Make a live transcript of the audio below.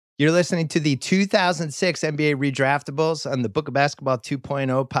You're listening to the 2006 NBA Redraftables on the Book of Basketball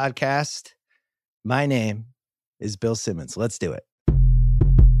 2.0 podcast. My name is Bill Simmons. Let's do it.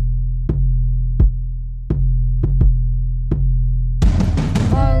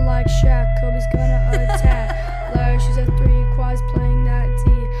 Like Shaq, Kobe's gonna attack. Larry shoots at three, Quads playing that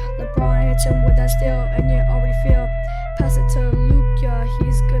D. LeBron hits him with that steal, and you already feel. Pass it to Luke, yeah,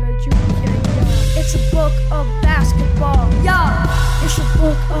 he's gonna juke, yeah. It's a book of basketball, yeah. It's a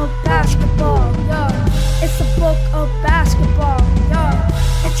book of basketball, yeah. It's a book of basketball, yeah.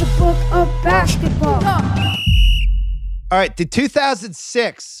 It's a book of basketball. Yeah. All right, the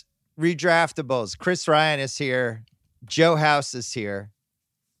 2006 Redraftables. Chris Ryan is here. Joe House is here.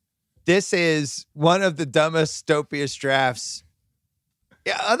 This is one of the dumbest, dopiest drafts.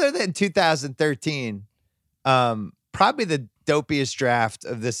 Yeah, other than 2013, probably the dopiest draft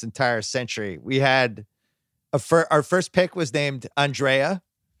of this entire century. We had our first pick was named Andrea.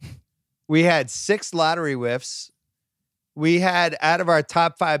 We had 6 lottery whiffs. We had, out of our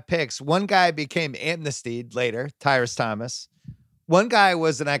top 5 picks, one guy became amnestied later, Tyrus Thomas. One guy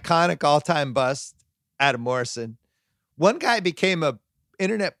was an iconic all-time bust, Adam Morrison. One guy became a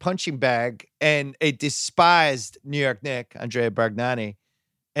internet punching bag and a despised New York Knick, Andrea Bargnani.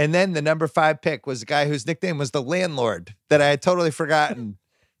 And then the number 5 pick was a guy whose nickname was the Landlord that I had totally forgotten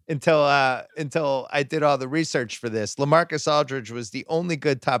until I did all the research for this. LaMarcus Aldridge was the only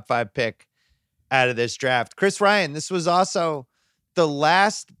good top 5 pick out of this draft. Chris Ryan, this was also the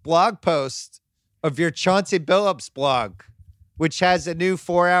last blog post of your Chauncey Billups blog, which has a new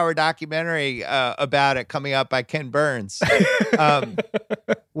 4-hour documentary about it coming up by Ken Burns.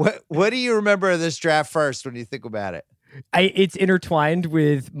 What do you remember of this draft first when you think about it? It's intertwined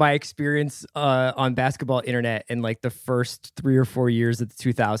with my experience on basketball internet in like the first 3 or 4 years of the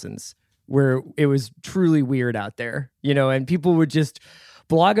 2000s, where it was truly weird out there, you know, and people would just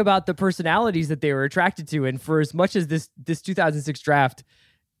blog about the personalities that they were attracted to. And for as much as this 2006 draft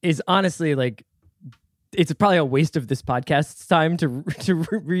is honestly like, it's probably a waste of this podcast's time to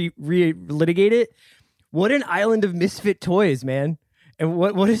re-litigate it. What an island of misfit toys, man. And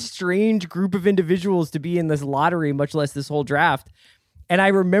what a strange group of individuals to be in this lottery, much less this whole draft. And I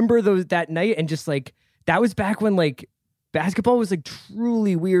remember that night, and just like, that was back when like basketball was like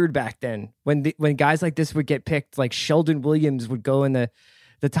truly weird back then, when guys like this would get picked. Like Sheldon Williams would go in the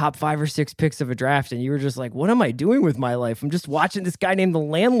top 5 or 6 picks of a draft, and you were just like, what am I doing with my life? I'm just watching this guy named the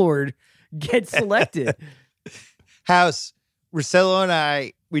Landlord get selected. House, Russillo and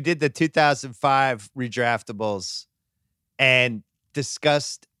I, we did the 2005 Redraftables and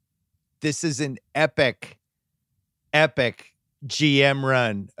discussed this is an epic GM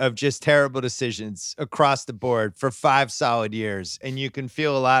run of just terrible decisions across the board for 5 solid years. And you can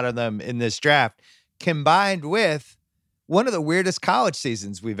feel a lot of them in this draft, combined with one of the weirdest college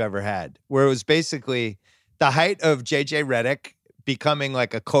seasons we've ever had, where it was basically the height of JJ Redick becoming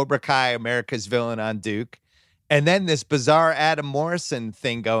like a Cobra Kai America's villain on Duke. And then this bizarre Adam Morrison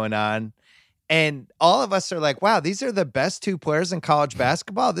thing going on. And all of us are like, wow, these are the best 2 players in college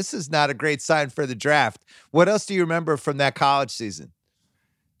basketball. This is not a great sign for the draft. What else do you remember from that college season?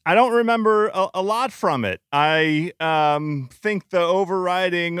 I don't remember a lot from it. I think the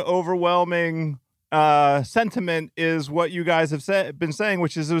overwhelming sentiment is what you guys have been saying,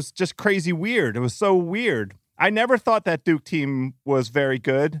 which is it was just crazy weird. It was so weird. I never thought that Duke team was very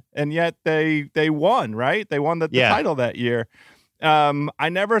good, and yet they won, right? They won the title that year. I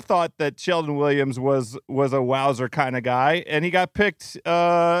never thought that Sheldon Williams was a wowzer kind of guy, and he got picked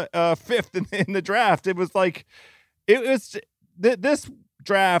 5th in the draft. It was like, this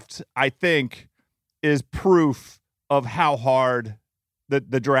draft, I think, is proof of how hard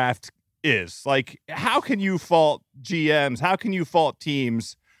the draft is. Like, how can you fault GMs? How can you fault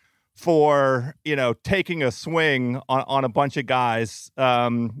teams for, you know, taking a swing on a bunch of guys?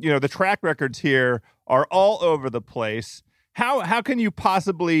 The track records here are all over the place. How can you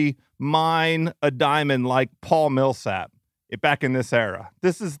possibly mine a diamond like Paul Millsap back in this era?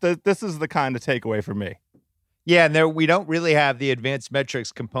 This is the kind of takeaway for me. Yeah, and we don't really have the advanced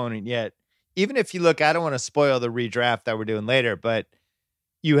metrics component yet. Even if you look, I don't want to spoil the redraft that we're doing later, but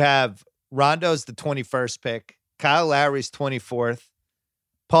you have Rondo's the 21st pick, Kyle Lowry's 24th,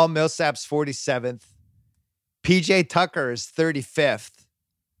 Paul Millsap's 47th, PJ Tucker is 35th.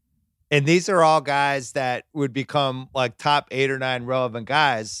 And these are all guys that would become like top 8 or 9 relevant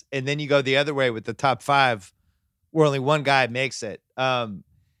guys. And then you go the other way with the top 5, where only one guy makes it.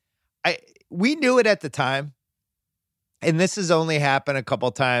 We knew it at the time. And this has only happened a couple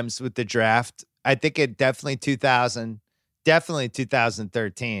times with the draft. I think it definitely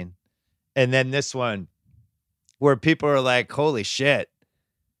 2013. And then this one where people are like, holy shit,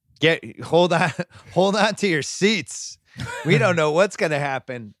 hold on to your seats. We don't know what's going to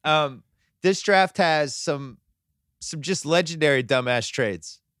happen. This draft has some just legendary dumbass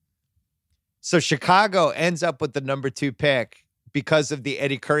trades. So Chicago ends up with the number 2 pick because of the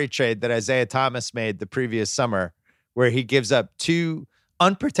Eddie Curry trade that Isaiah Thomas made the previous summer, where he gives up 2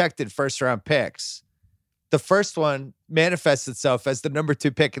 unprotected first-round picks. The first one manifests itself as the number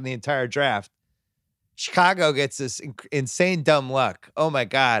 2 pick in the entire draft. Chicago gets this insane dumb luck. Oh, my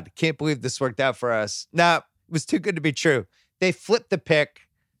God. Can't believe this worked out for us. Nah, it was too good to be true. They flipped the pick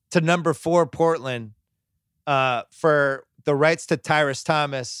to number 4 Portland for the rights to Tyrus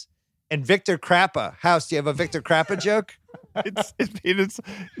Thomas and Victor Crappa. House, do you have a Victor Crappa joke?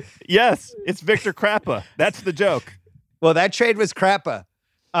 Yes, it's Victor Crappa. That's the joke. Well, that trade was Crappa.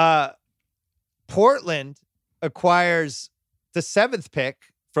 Portland acquires the 7th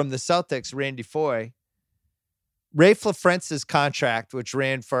pick from the Celtics, Randy Foye. Rafe LaFrence's contract, which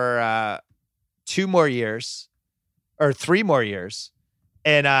ran for 2 more years or 3 more years,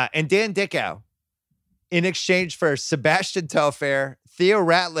 and Dan Dickau in exchange for Sebastian Telfair, Theo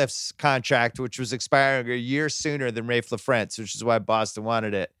Ratliff's contract, which was expiring a year sooner than Rafe LaFrance, which is why Boston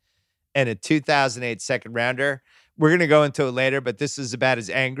wanted it, and a 2008 second rounder. We're going to go into it later, but this is about as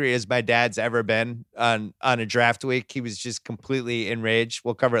angry as my dad's ever been on a draft week. He was just completely enraged.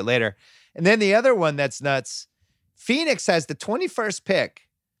 We'll cover it later. And then the other one that's nuts, Phoenix has the 21st pick.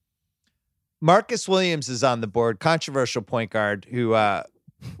 Marcus Williams is on the board, controversial point guard who had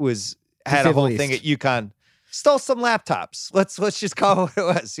a whole thing at UConn. Stole some laptops. Let's just call it what it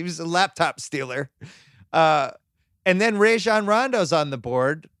was. He was a laptop stealer. And then Rajon Rondo's on the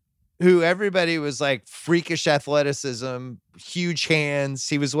board, who everybody was like freakish athleticism, huge hands.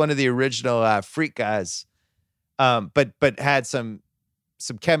 He was one of the original freak guys, but had some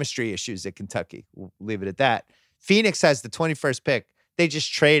chemistry issues at Kentucky. We'll leave it at that. Phoenix has the 21st pick. They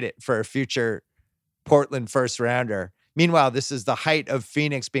just trade it for a future Portland first rounder. Meanwhile, this is the height of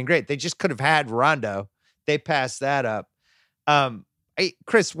Phoenix being great. They just could have had Rondo. They passed that up.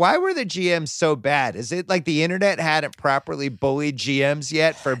 Chris, why were the GMs so bad? Is it like the internet hadn't properly bullied GMs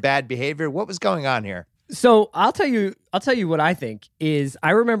yet for bad behavior? What was going on here? So I'll tell you what I think is I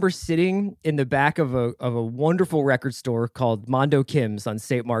remember sitting in the back of a wonderful record store called Mondo Kim's on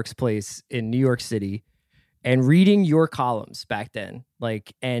St. Mark's Place in New York City and reading your columns back then.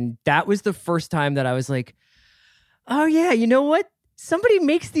 And that was the first time that I was like, oh yeah, you know what? Somebody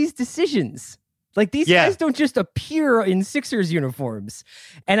makes these decisions. These guys don't just appear in Sixers uniforms.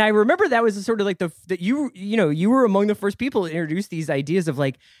 And I remember that was sort of like you were among the first people to introduce these ideas of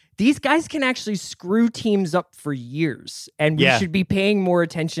these guys can actually screw teams up for years. And we should be paying more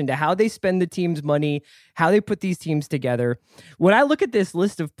attention to how they spend the team's money, how they put these teams together. When I look at this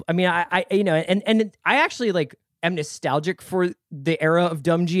list of, I actually am nostalgic for the era of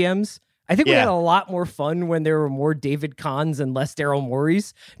dumb GMs. I think we had a lot more fun when there were more David Kahns and less Daryl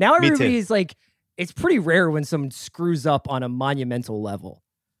Morey's. Now everybody's it's pretty rare when someone screws up on a monumental level.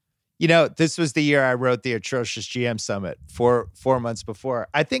 This was the year I wrote the Atrocious GM Summit 4 months before.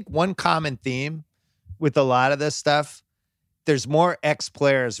 I think one common theme with a lot of this stuff, there's more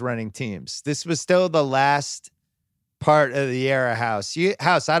ex-players running teams. This was still the last part of the era, House.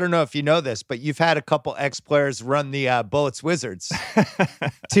 House, I don't know if you know this, but you've had a couple ex-players run the Bullets Wizards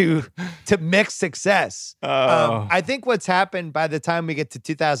to mixed success. I think what's happened by the time we get to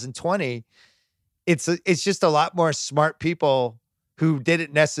 2020, it's just a lot more smart people who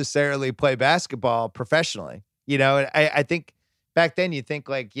didn't necessarily play basketball professionally. I think back then you think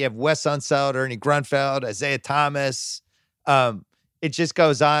you have Wes Unseld, Ernie Grunfeld, Isaiah Thomas. It just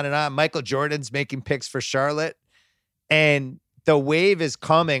goes on and on. Michael Jordan's making picks for Charlotte. And the wave is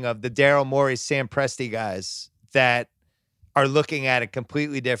coming of the Daryl Morey, Sam Presti guys that are looking at it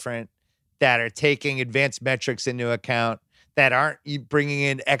completely different, that are taking advanced metrics into account, that aren't bringing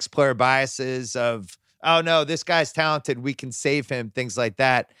in ex-player biases of, oh, no, this guy's talented, we can save him, things like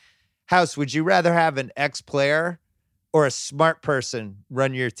that. House, would you rather have an ex-player or a smart person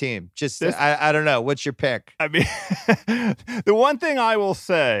run your team? I don't know. What's your pick? I mean, the one thing I will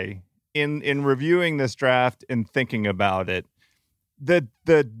say in reviewing this draft and thinking about it, the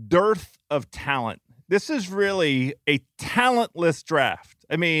dearth of talent. This is really a talentless draft.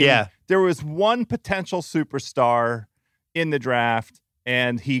 I mean, there was one potential superstar in the draft,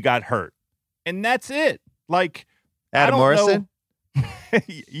 and he got hurt. And that's it. Adam Morrison?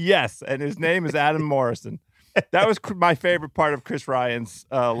 Yes, and his name is Adam Morrison. That was my favorite part of Chris Ryan's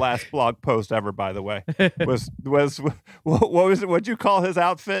last blog post ever, by the way. What was it? What'd you call his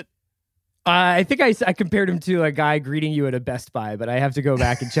outfit? I think I compared him to a guy greeting you at a Best Buy, but I have to go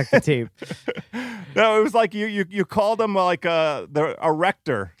back and check the tape. No, it was like you called him like a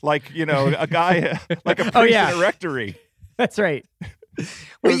rector, like a guy like a priest in a rectory. That's right. It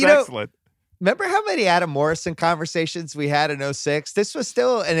was excellent. Remember how many Adam Morrison conversations we had in 2006? This was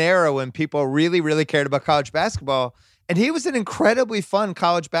still an era when people really, really cared about college basketball. And he was an incredibly fun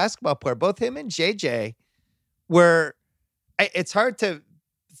college basketball player. Both him and JJ were, it's hard to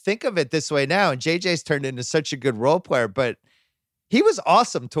think of it this way now. And JJ's turned into such a good role player, but he was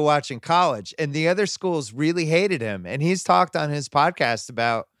awesome to watch in college. And the other schools really hated him. And he's talked on his podcast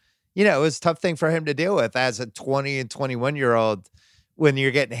about, it was a tough thing for him to deal with as a 20 and 21-year-old when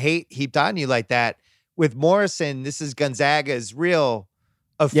you're getting hate heaped on you like that. With Morrison, this is Gonzaga's real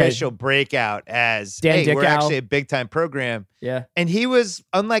official breakout as, we're actually a big-time program. Yeah. And he was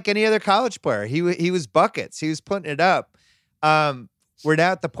unlike any other college player. He was buckets. He was putting it up. We're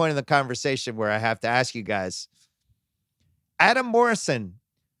now at the point in the conversation where I have to ask you guys, Adam Morrison,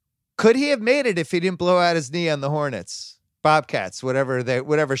 could he have made it if he didn't blow out his knee on the Hornets? Bobcats,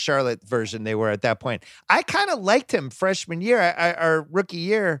 whatever Charlotte version they were at that point. I kind of liked him freshman year, our rookie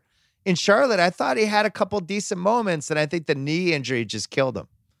year in Charlotte. I thought he had a couple decent moments, and I think the knee injury just killed him.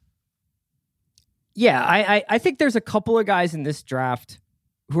 Yeah, I think there's a couple of guys in this draft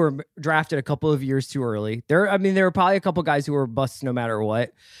who were drafted a couple of years too early. There were probably a couple guys who were busts no matter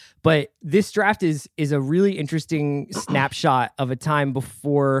what. But this draft is a really interesting snapshot of a time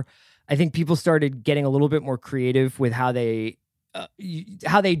before I think people started getting a little bit more creative with how they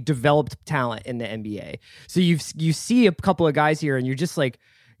developed talent in the NBA. So you see a couple of guys here and you're just like,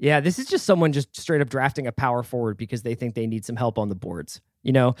 yeah, this is just someone just straight up drafting a power forward because they think they need some help on the boards,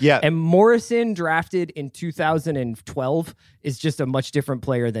 Yeah. And Morrison, drafted in 2012, is just a much different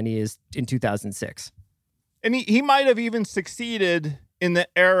player than he is in 2006. And he might have even succeeded in the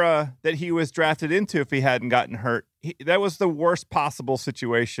era that he was drafted into if he hadn't gotten hurt. That was the worst possible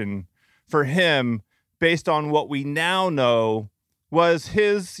situation for him based on what we now know was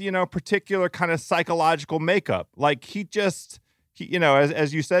his, particular kind of psychological makeup. Like he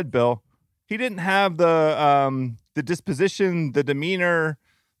as you said, Bill, he didn't have the disposition, the demeanor,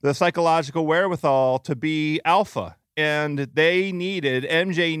 the psychological wherewithal to be alpha. And MJ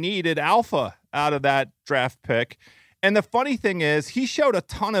needed alpha out of that draft pick. And the funny thing is, he showed a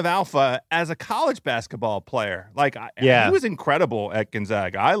ton of alpha as a college basketball player. He was incredible at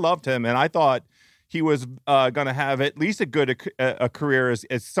Gonzaga. I loved him, and I thought he was going to have at least a good a career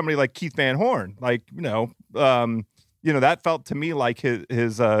as somebody like Keith Van Horn. That felt to me like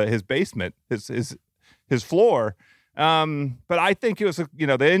his basement, his floor. But I think it was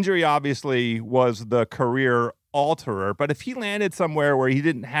the injury obviously was the career alterer, but if he landed somewhere where he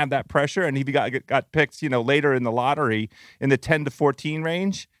didn't have that pressure and he got picked, later in the lottery in the 10 to 14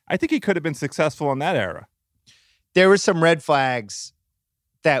 range, I think he could have been successful in that era. There were some red flags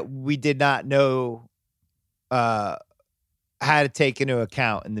that we did not know how to take into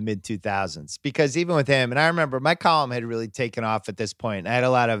account in the mid 2000s, because even with him, and I remember my column had really taken off at this point. I had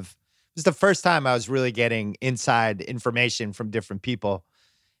it was the first time I was really getting inside information from different people.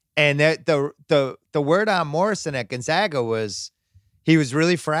 And the word on Morrison at Gonzaga was he was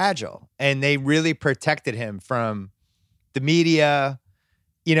really fragile, and they really protected him from the media.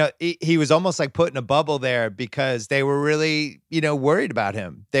 He was almost like put in a bubble there because they were really, worried about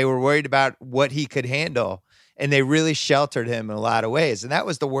him. They were worried about what he could handle, and they really sheltered him in a lot of ways. And that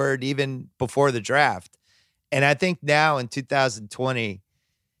was the word even before the draft. And I think now in 2020,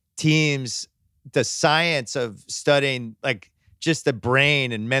 teams, the science of studying just the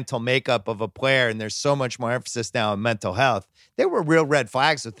brain and mental makeup of a player, and there's so much more emphasis now on mental health. There were real red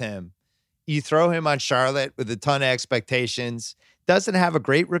flags with him. You throw him on Charlotte with a ton of expectations. Doesn't have a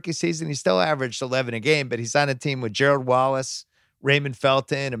great rookie season. He still averaged 11 a game, but he's on a team with Gerald Wallace, Raymond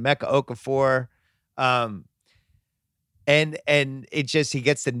Felton, Emeka Okafor. And it just, he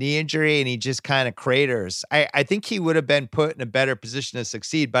gets the knee injury and he just kind of craters. I think he would have been put in a better position to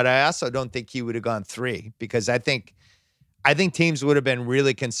succeed, but I also don't think he would have gone 3, because I think teams would have been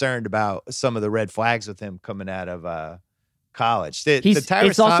really concerned about some of the red flags with him coming out of college. The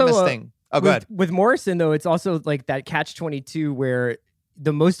Tyrus Thomas thing. Oh, go ahead. With Morrison, though, it's also like that catch-22 where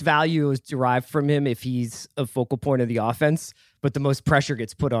the most value is derived from him if he's a focal point of the offense, but the most pressure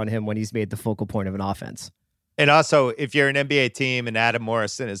gets put on him when he's made the focal point of an offense. And also, if you're an NBA team and Adam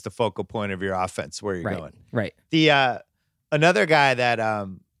Morrison is the focal point of your offense, where you're going. Right. The another guy that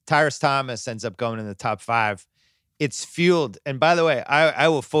Tyrus Thomas ends up going in the top 5. It's fueled. And by the way, I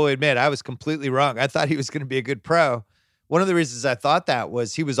will fully admit I was completely wrong. I thought he was going to be a good pro. One of the reasons I thought that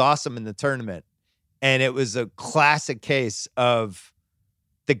was he was awesome in the tournament. And it was a classic case of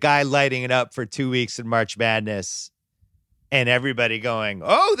the guy lighting it up for 2 weeks in March Madness and everybody going,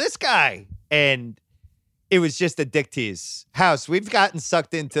 oh, this guy. And it was just a dick tease. House, we've gotten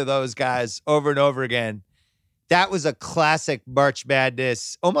sucked into those guys over and over again. That was a classic March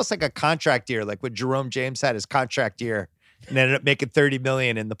Madness, almost like a contract year, like when Jerome James had his contract year and ended up making $30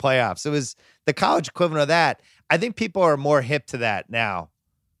 million in the playoffs. It was the college equivalent of that. I think people are more hip to that now,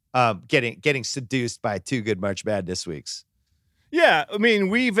 getting seduced by 2 good March Madness weeks. Yeah, I mean,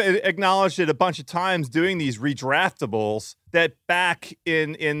 we've acknowledged it a bunch of times doing these redraftables that back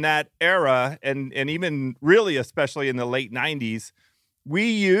in that era and even really especially in the late 90s,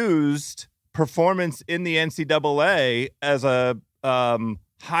 we used performance in the NCAA as a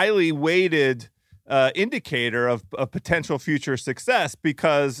highly weighted indicator of potential future success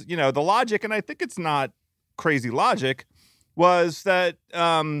because, you know, the logic, and I think it's not crazy logic, was that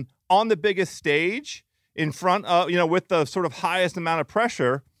on the biggest stage in front of, you know, with the sort of highest amount of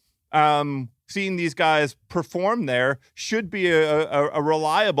pressure, seeing these guys perform there should be a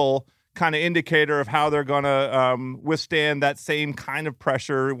reliable kind of indicator of how they're going to withstand that same kind of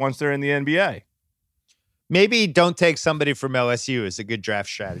pressure once they're in the NBA. Maybe don't take somebody from LSU is a good draft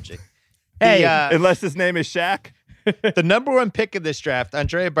strategy. Hey, Unless his name is Shaq. The number 1 pick of this draft,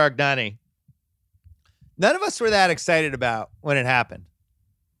 Andrea Bargnani, none of us were that excited about when it happened.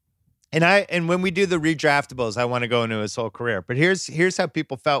 And when we do the redraftables, I want to go into his whole career. But here's how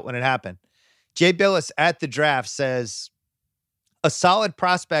people felt when it happened. Jay Billis at the draft says, a solid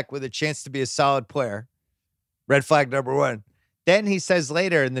prospect with a chance to be a solid player. Red flag number 1. Then he says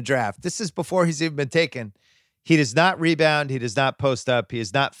later in the draft, this is before he's even been taken, he does not rebound. He does not post up. He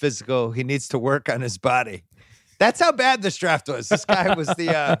is not physical. He needs to work on his body. That's how bad this draft was. This guy was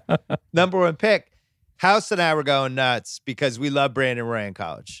the number 1 pick. House and I were going nuts because we love Brandon Roy in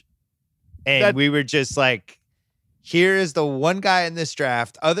college. And we were just like, here is the one guy in this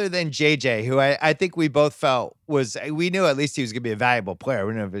draft, other than JJ, who I think we both felt we knew at least he was going to be a valuable player.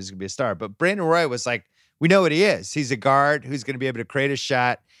 We didn't know if he was going to be a star. But Brandon Roy was like, we know what he is. He's a guard who's going to be able to create a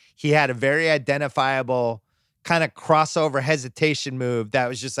shot. He had a very identifiable kind of crossover hesitation move that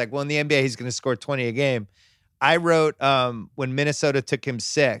was just like, well, in the NBA, he's going to score 20 a game. I wrote when Minnesota took him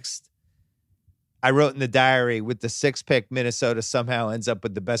 6th, I wrote in the diary, with the 6th pick, Minnesota somehow ends up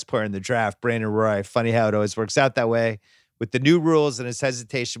with the best player in the draft, Brandon Roy. Funny how it always works out that way. With the new rules and his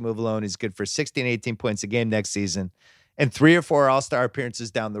hesitation move alone, he's good for 16, 18 points a game next season and 3 or 4 all-star appearances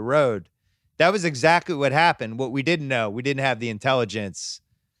down the road. That was exactly what happened. What we didn't know, we didn't have the intelligence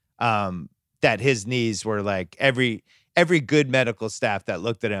that his knees were like every good medical staff that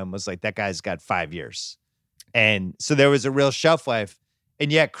looked at him was like, that guy's got 5 years. And so there was a real shelf life.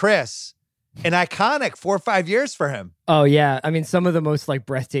 And yet, Chris, an iconic 4 or 5 years for him. Oh yeah, I mean, some of the most like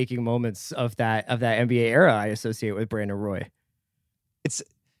breathtaking moments of that NBA era I associate with Brandon Roy. It's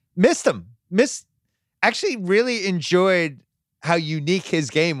missed him. Actually, really enjoyed how unique his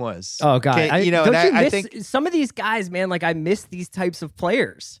game was. Oh god, I think some of these guys, man, like I miss these types of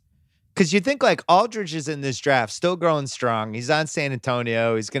players. Because you think like Aldridge is in this draft, still growing strong. He's on San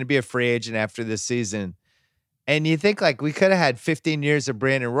Antonio. He's going to be a free agent after this season. And you think like we could have had 15 years of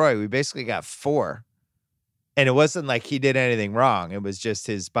Brandon Roy. We basically got 4. And it wasn't like he did anything wrong. It was just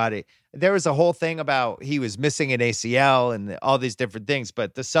his body. There was a whole thing about he was missing an ACL and all these different things.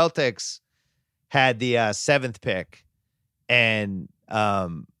 But the Celtics had the 7th pick. And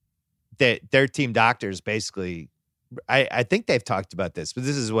their team doctors basically, I think they've talked about this, but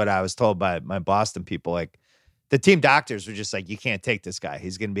this is what I was told by my Boston people. Like the team doctors were just like, you can't take this guy.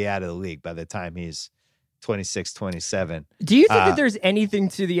 He's going to be out of the league by the time he's 26, 27. Do you think that there's anything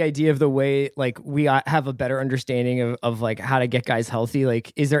to the idea of the way like we have a better understanding of like how to get guys healthy?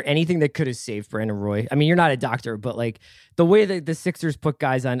 Like, is there anything that could have saved Brandon Roy? I mean, you're not a doctor, but like the way that the Sixers put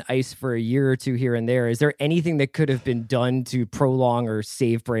guys on ice for a year or 2 here and there, is there anything that could have been done to prolong or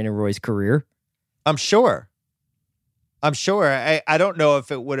save Brandon Roy's career? I'm sure. I don't know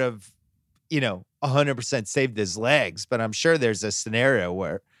if it would have, 100% saved his legs, but I'm sure there's a scenario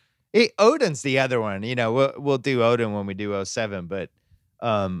where Odin's the other one. We'll do Odin when we do 07, but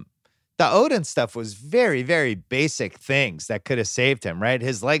the Odin stuff was very, very basic things that could have saved him, right?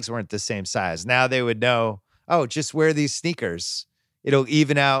 His legs weren't the same size. Now they would know, just wear these sneakers. It'll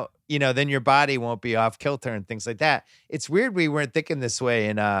even out, then your body won't be off kilter and things like that. It's weird we weren't thinking this way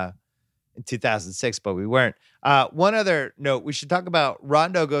in 2006, but we weren't. One other note, we should talk about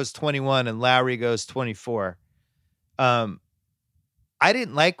Rondo goes 21 and Lowry goes 24. I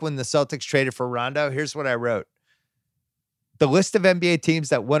didn't like when the Celtics traded for Rondo. Here's what I wrote. The list of NBA teams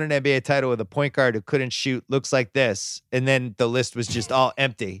that won an NBA title with a point guard who couldn't shoot looks like this. And then the list was just all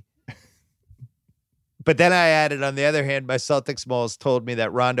empty. But then I added, on the other hand, my Celtics moles told me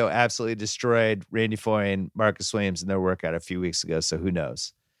that Rondo absolutely destroyed Randy Foye and Marcus Williams in their workout a few weeks ago. So who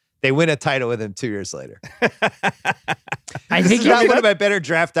knows? They win a title with him 2 years later. I This think is not one of my better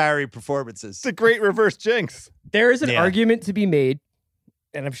draft diary performances. It's a great reverse jinx. there is an Yeah. argument to be made,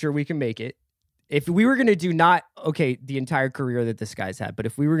 and I'm sure we can make it. If we were going to do not, the entire career that this guy's had, but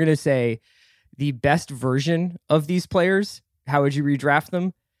if we were going to say the best version of these players, how would you redraft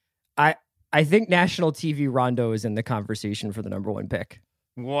them? I think national TV Rondo is in the conversation for the number 1 pick.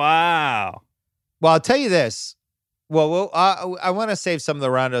 Wow. Well, I'll tell you this. Well, I want to save some of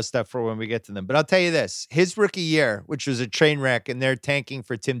the Rondo stuff for when we get to them, but I'll tell you this. His rookie year, which was a train wreck, and they're tanking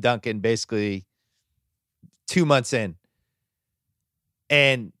for Tim Duncan basically 2 months in.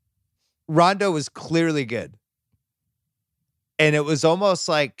 And Rondo was clearly good. And it was almost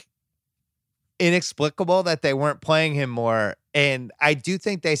like inexplicable that they weren't playing him more. And I do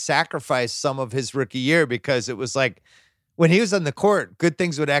think they sacrificed some of his rookie year because it was like when he was on the court, good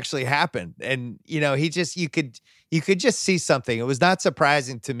things would actually happen. And, you could just see something. It was not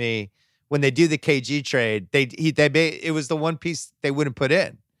surprising to me when they do the KG trade. It was the one piece they wouldn't put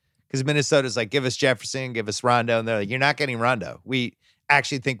in because Minnesota's like, give us Jefferson, give us Rondo. And they're like, you're not getting Rondo. We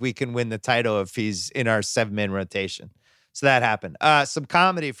actually think we can win the title if he's in our 7-man rotation. So that happened. Some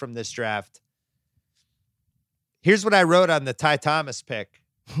comedy from this draft. Here's what I wrote on the Ty Thomas pick.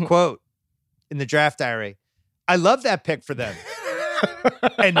 Quote, in the draft diary, I love that pick for them.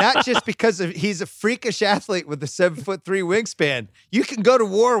 And not just because he's a freakish athlete with a 7'3" wingspan. You can go to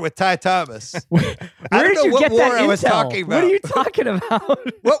war with Ty Thomas. Where I don't did know you what get war that I was intel? talking about. What are you talking about?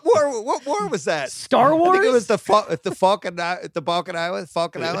 What war was that? Star Wars? I think it was the Falkland Islands.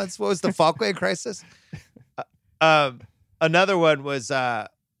 Falkland Islands. What was the Falkland crisis? Another one was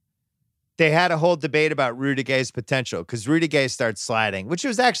they had a whole debate about Rudy Gay's potential because Rudy Gay starts sliding, which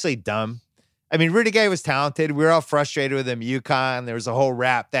was actually dumb. I mean, Rudy Gay was talented. We were all frustrated with him. UConn. There was a whole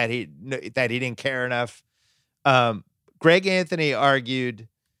rap that he didn't care enough. Greg Anthony argued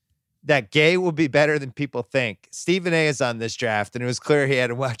that Gay will be better than people think. Stephen A is on this draft, and it was clear he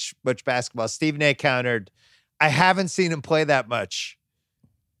hadn't watched much basketball. Stephen A countered, I haven't seen him play that much.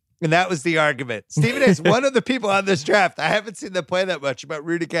 And that was the argument. Stephen A is one of the people on this draft. I haven't seen them play that much about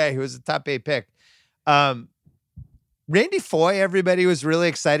Rudy Gay, who was a top 8 pick. Randy Foye, everybody was really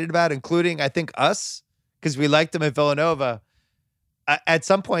excited about, including, I think, us, because we liked him at Villanova. At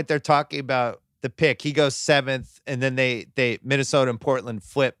some point, they're talking about the pick. He goes 7th, and then they Minnesota and Portland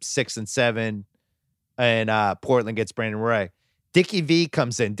flip 6 and 7, and Portland gets Brandon Roy. Dickie V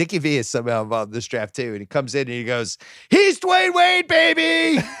comes in. Dickie V is somehow involved in this draft, too, and he comes in and he goes, he's Dwayne Wade,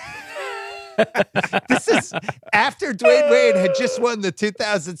 baby! This is after Dwayne Wade had just won the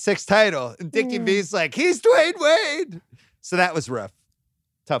 2006 title, and Dickie V's like, he's Dwayne Wade. So that was rough.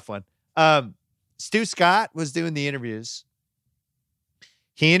 Tough one. Stu Scott was doing the interviews.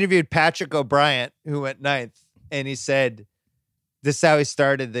 He interviewed Patrick O'Brien, who went 9th, and he said, this is how he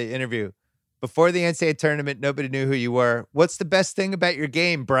started the interview. Before the NCAA tournament, nobody knew who you were. What's the best thing about your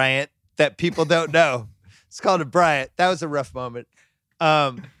game, Bryant, that people don't know? It's called a Bryant. That was a rough moment.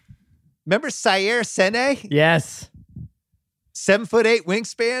 Remember Sayer Sene? Yes. 7'8"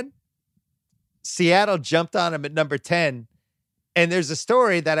 wingspan. Seattle jumped on him at number 10. And there's a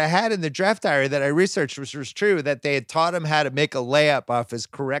story that I had in the draft diary that I researched, which was true, that they had taught him how to make a layup off his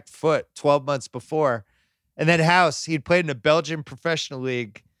correct foot 12 months before. And then House, he'd played in a Belgian professional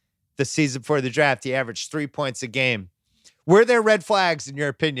league the season before the draft. He averaged 3 points a game. Were there red flags in your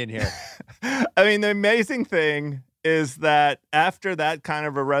opinion here? I mean, the amazing thing is that after that kind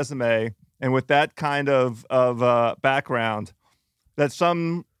of a resume and with that kind of background, that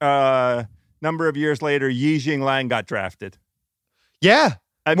some number of years later, Yi Jing-Lang got drafted. Yeah.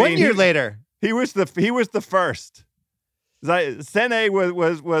 I 1 mean, year later. He was the first. Sene was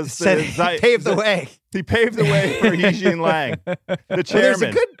paved the way. He paved the way for Yi Jing-Lang, the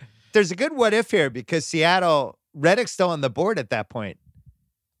chairman. There's a good what if here because Seattle, Redick's still on the board at that point.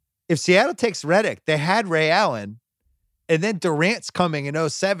 If Seattle takes Redick, they had Ray Allen, and then Durant's coming in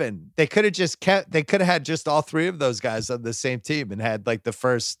 07. They could have had just all 3 of those guys on the same team and had like the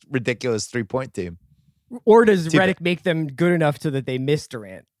first ridiculous 3-point team. Or does Redick make them good enough so that they miss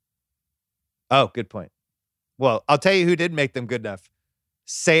Durant? Oh, good point. Well, I'll tell you who did make them good enough.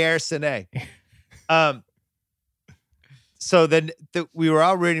 Sayer Sene. So then we were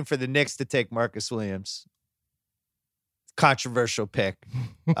all rooting for the Knicks to take Marcus Williams. Controversial pick.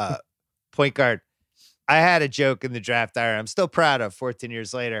 Point guard. I had a joke in the draft diary I'm still proud of 14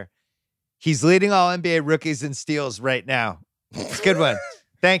 years later. He's leading all NBA rookies in steals right now. It's a good one.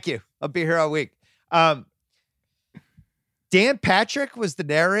 Thank you. I'll be here all week. Dan Patrick was the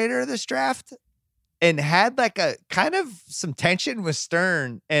narrator of this draft and had like a kind of some tension with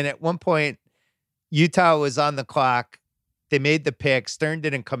Stern. And at one point, Utah was on the clock. They made the pick. Stern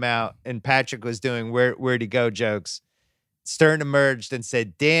didn't come out, and Patrick was doing where'd he go jokes. Stern emerged and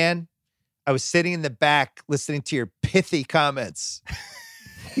said, Dan, I was sitting in the back listening to your pithy comments.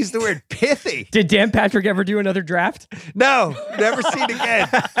 Use the word pithy. Did Dan Patrick ever do another draft? No, never seen again.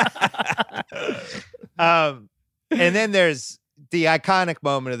 And then there's the iconic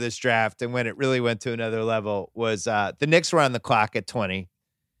moment of this draft, and when it really went to another level was the Knicks were on the clock at 20.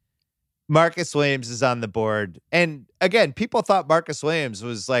 Marcus Williams is on the board. And again, people thought Marcus Williams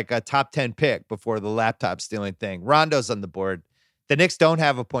was like a top 10 pick before the laptop stealing thing. Rondo's on the board. The Knicks don't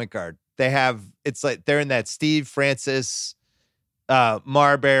have a point guard. It's like they're in that Steve Francis,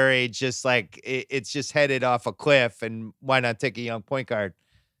 Marbury, just like it's just headed off a cliff. And why not take a young point guard?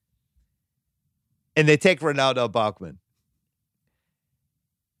 And they take Ronaldo Balkman.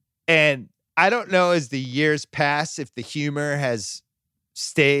 And I don't know as the years pass if the humor has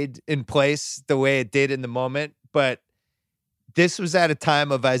stayed in place the way it did in the moment, but this was at a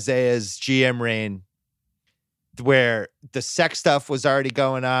time of Isaiah's GM reign where the sex stuff was already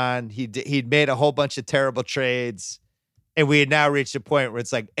going on. He'd made a whole bunch of terrible trades, and we had now reached a point where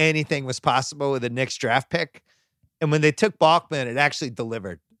it's like anything was possible with a Knicks draft pick. And when they took Balkman, it actually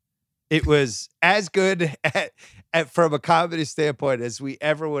delivered. It was as good from a comedy standpoint as we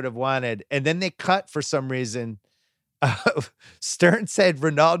ever would have wanted. And then they cut for some reason. Stern said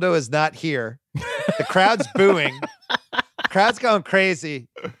Ronaldo is not here. The crowd's booing. Crowd's going crazy.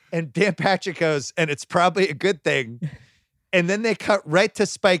 And Dan Patrick goes, and it's probably a good thing. And then they cut right to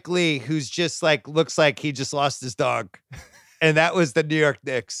Spike Lee, who's just like, looks like he just lost his dog. And that was the New York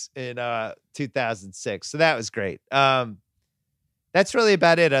Knicks in 2006. So that was great. That's really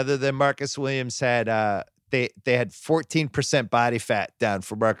about it, other than Marcus Williams had they had 14% body fat down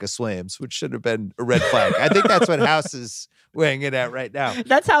for Marcus Williams, which should have been a red flag. I think that's what House is weighing it at right now.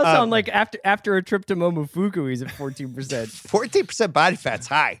 That's House on like after a trip to Momofuku, he's at 14%. 14% body fat's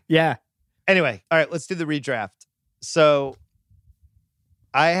high. Yeah. Anyway, all right, let's do the redraft. So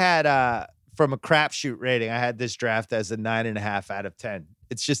I had from a crapshoot rating, I had this draft as a 9.5 out of 10.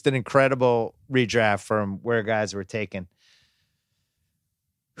 It's just an incredible redraft from where guys were taken.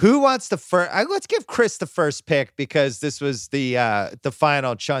 Who wants the first? Let's give Chris the first pick because this was the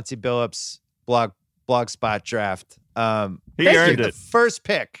final Chauncey Billups blogspot draft. He earned it. The first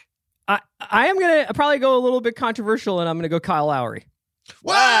pick. I am gonna probably go a little bit controversial, and I'm gonna go Kyle Lowry.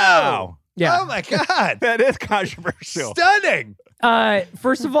 Wow! Yeah. Oh my God, that is controversial. Stunning.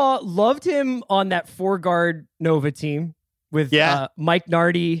 First of all, loved him on that 4-guard Nova team with Mike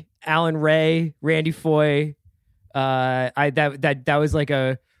Nardi, Alan Ray, Randy Foye. That was like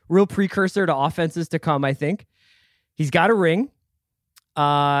a real precursor to offenses to come. I think he's got a ring.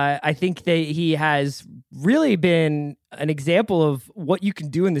 I think he has really been an example of what you can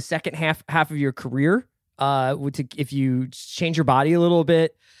do in the second half of your career. If you change your body a little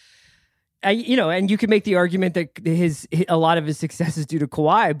bit, and you can make the argument that a lot of his success is due to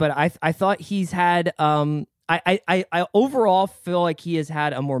Kawhi, but I thought he's had. I overall feel like he has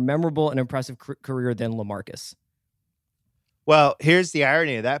had a more memorable and impressive career than LaMarcus. Well, here's the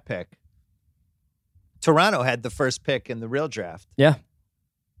irony of that pick. Toronto had the first pick in the real draft. Yeah.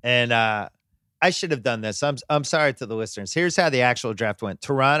 And I should have done this. I'm sorry to the listeners. Here's how the actual draft went.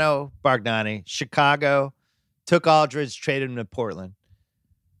 Toronto, Bargnani. Chicago took Aldridge, traded him to Portland.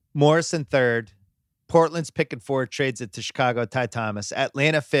 Morrison third. Portland's picking 4, trades it to Chicago, Ty Thomas.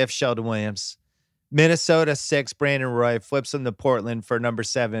 Atlanta 5th, Sheldon Williams. Minnesota 6, Brandon Roy, flips him to Portland for number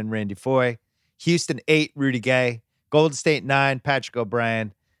 7, Randy Foye. Houston 8, Rudy Gay. Golden State 9, Patrick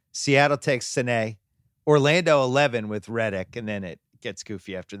O'Brien. Seattle takes Sine. Orlando 11 with Redick, and then it gets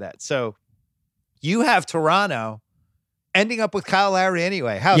goofy after that. So you have Toronto ending up with Kyle Lowry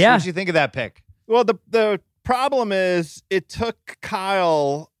anyway. House, what did you think of that pick? Well, the problem is it took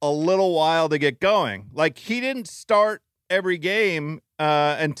Kyle a little while to get going. Like, he didn't start every game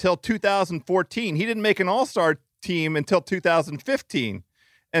until 2014. He didn't make an all-star team until 2015.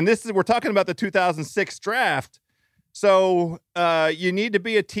 And we're talking about the 2006 draft. So you need to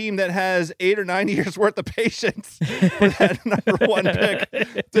be a team that has 8 or 9 years worth of patience for that number 1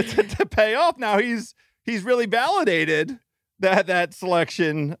 pick to pay off. Now he's really validated that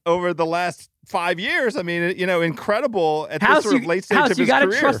selection over the last 5 years. I mean, incredible at this sort of late stage of his career. You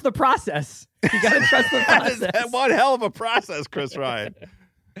got to trust the process. You got to trust the process. That's one hell of a process, Chris Ryan.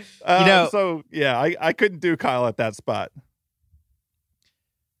 I couldn't do Kyle at that spot.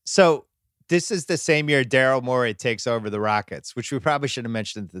 So this is the same year Daryl Morey takes over the Rockets, which we probably should have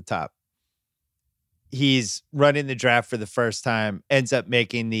mentioned at the top. he's running the draft for the first time, ends up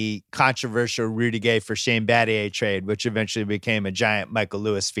making the controversial Rudy Gay for Shane Battier trade, which eventually became a giant Michael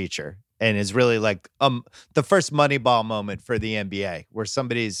Lewis feature and is really like the first Moneyball moment for the NBA, where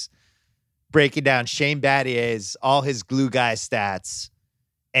somebody's breaking down Shane Battier's, all his glue guy stats,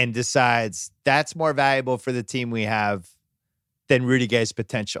 and decides that's more valuable for the team we have than Rudy Gay's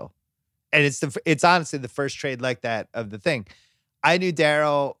potential. And it's honestly the first trade like that of the thing. I knew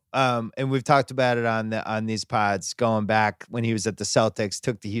Daryl, and we've talked about it on these pods going back when he was at the Celtics,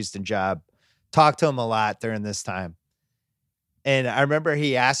 took the Houston job, talked to him a lot during this time. And I remember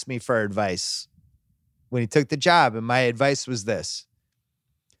he asked me for advice when he took the job. And my advice was this: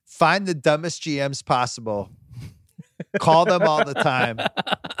 find the dumbest GMs possible, call them all the time.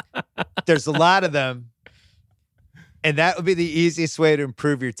 There's a lot of them. And that would be the easiest way to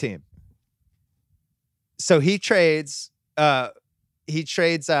improve your team. So he trades for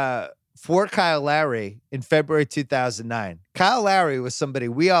Kyle Lowry in February 2009. Kyle Lowry was somebody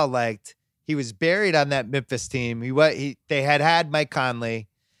we all liked. He was buried on that Memphis team. They had Mike Conley.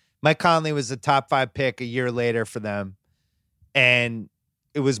 Mike Conley was a top 5 pick a year later for them. And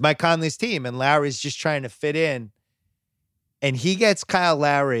it was Mike Conley's team, and Lowry's just trying to fit in. And he gets Kyle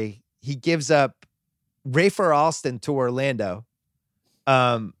Lowry. He gives up Rafer Alston to Orlando.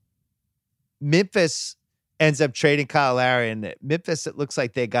 Memphis ends up trading Kyle Lowry, and Memphis, it looks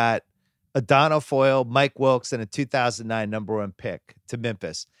like they got Adonal Foyle, Mike Wilkes, and a 2009 number 1 pick to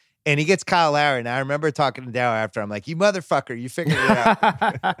Memphis. And he gets Kyle Lowry. And I remember talking to Dow after. I'm like, you motherfucker, you figured it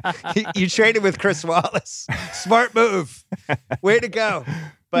out. you traded with Chris Wallace. Smart move. Way to go.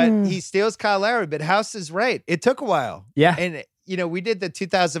 But he steals Kyle Lowry. But House is right. It took a while. Yeah. And, we did the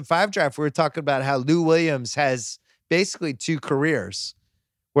 2005 draft. We were talking about how Lou Williams has basically 2 careers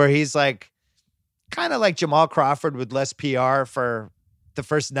where he's like, kind of like Jamal Crawford with less PR for the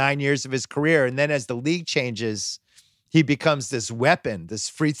first 9 years of his career. And then as the league changes, he becomes this weapon, this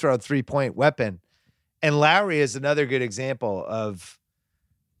free throw 3-point weapon. And Lowry is another good example of,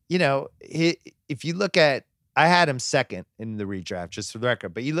 if you look at, I had him second in the redraft, just for the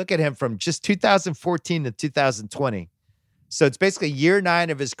record, but you look at him from just 2014 to 2020. So it's basically year 9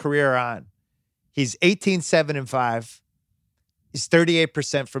 of his career on. He's 18, 7, and 5. He's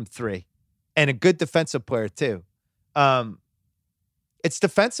 38% from 3 and a good defensive player too. It's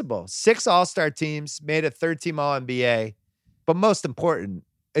defensible. 6 all-star teams, made a 3rd-team All-NBA. But most important,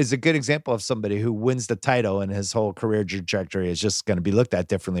 is a good example of somebody who wins the title and his whole career trajectory is just going to be looked at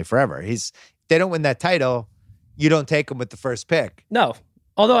differently forever. They don't win that title, you don't take him with the first pick. No.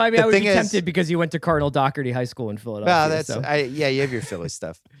 Although, I would be tempted because you went to Cardinal Doherty High School in Philadelphia. Well, you have your Philly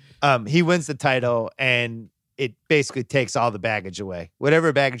stuff. He wins the title, and it basically takes all the baggage away.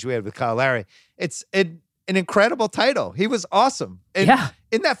 Whatever baggage we had with Kyle Lowry, it's an incredible title. He was awesome. And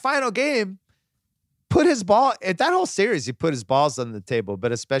in that final game, that whole series, he put his balls on the table,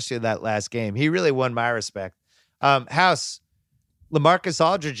 but especially that last game, he really won my respect. House, LaMarcus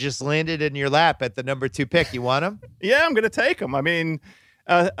Aldridge just landed in your lap at the number 2 pick. You want him? Yeah, I'm going to take him. I mean,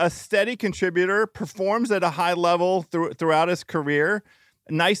 a steady contributor, performs at a high level throughout his career.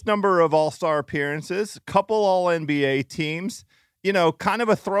 A nice number of all-star appearances, couple all-NBA teams. Kind of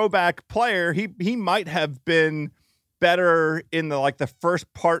a throwback player. He might have been better in the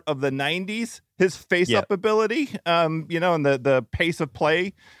first part of the 90s. His face-up ability, and the pace of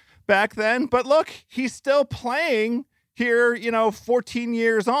play back then. But look, he's still playing here, 14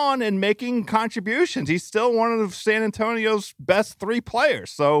 years on and making contributions. He's still one of San Antonio's best 3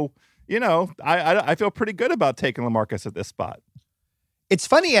 players. So, I feel pretty good about taking LaMarcus at this spot. It's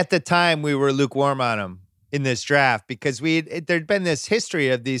funny, at the time we were lukewarm on him in this draft because there'd been this history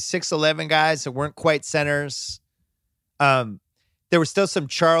of these 6'11" guys that weren't quite centers. There was still some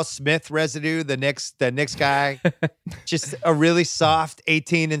Charles Smith residue, the Knicks guy, just a really soft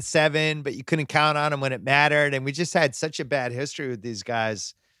 18 and 7, but you couldn't count on him when it mattered. And we just had such a bad history with these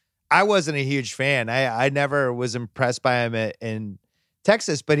guys. I wasn't a huge fan. I never was impressed by him in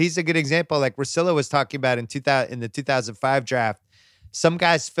Texas, but he's a good example. Like Russillo was talking about in the 2005 draft, some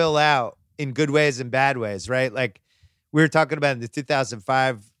guys fill out in good ways and bad ways, right? Like we were talking about in the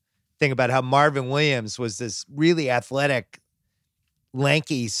 2005 thing about how Marvin Williams was this really athletic,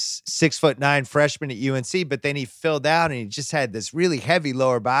 lanky 6'9" freshman at UNC, but then he filled out and he just had this really heavy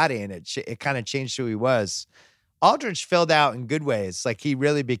lower body, and it kind of changed who he was. Aldridge filled out in good ways. Like he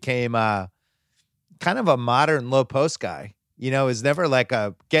really became kind of a modern low post guy. Was never like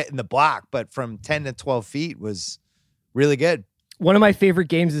a get in the block, but from 10 to 12 feet was really good. One of my favorite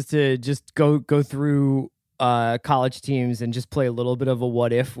games is to just go through college teams and just play a little bit of a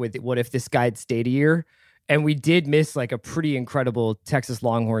what if this guy had stayed a year. And we did miss like a pretty incredible Texas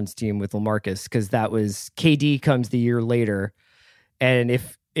Longhorns team with LaMarcus, because that was KD comes the year later. And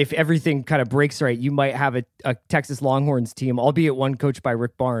if everything kind of breaks right, you might have a Texas Longhorns team, albeit one coached by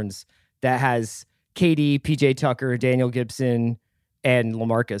Rick Barnes, that has KD, PJ Tucker, Daniel Gibson, and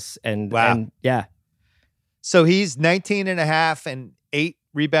LaMarcus. And, Wow. and yeah. So he's 19 and a half and 8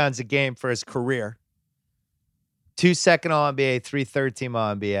 rebounds a game for his career. 2 second All-NBA, 3 third-team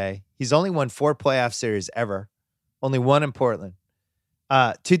All-NBA. He's only won 4 playoff series ever. Only 1 in Portland.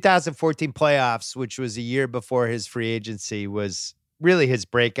 2014 playoffs, which was a year before his free agency, was really his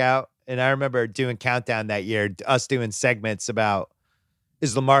breakout. And I remember doing countdown that year, us doing segments about,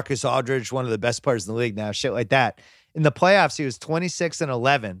 is LaMarcus Aldridge one of the best players in the league now? Shit like that. In the playoffs, he was 26 and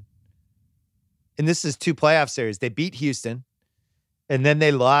 11. And this is 2 playoff series. They beat Houston, and then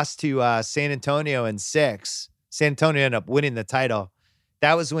they lost to San Antonio in 6. San Antonio ended up winning the title.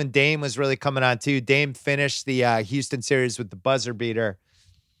 That was when Dame was really coming on too. Dame finished the Houston series with the buzzer beater.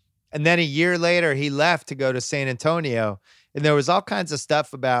 And then a year later, he left to go to San Antonio. And there was all kinds of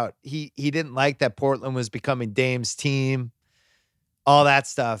stuff about he didn't like that Portland was becoming Dame's team, all that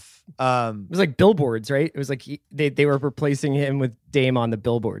stuff. It was like billboards, right? It was like they were replacing him with Dame on the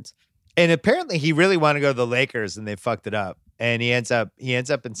billboards. And apparently he really wanted to go to the Lakers, and they fucked it up. And he ends up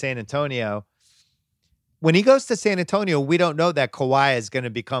in San Antonio. When he goes to San Antonio, we don't know that Kawhi is going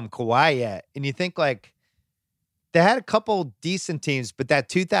to become Kawhi yet. And you think like they had a couple decent teams, but that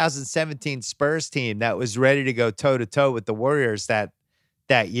 2017 Spurs team that was ready to go toe to toe with the Warriors that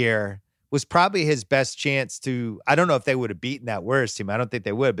year was probably his best chance to, I don't know if they would have beaten that Warriors team. I don't think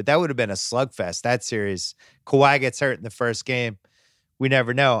they would, but that would have been a slugfest, that series. Kawhi gets hurt in the first game. We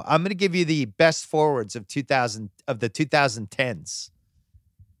never know. I'm going to give you the best forwards of the 2010s.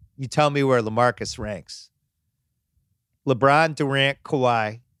 You tell me where LaMarcus ranks. LeBron, Durant,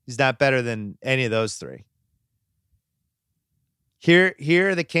 Kawhi. He's not better than any of those 3. Here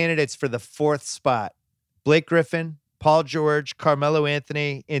are the candidates for the 4th spot. Blake Griffin, Paul George, Carmelo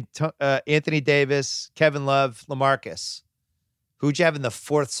Anthony, Anthony Davis, Kevin Love, LaMarcus. Who'd you have in the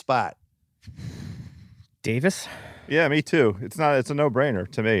 4th spot? Davis? Yeah, me too. It's a no-brainer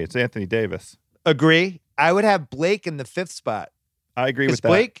to me. It's Anthony Davis. Agree. I would have Blake in the 5th spot. I agree with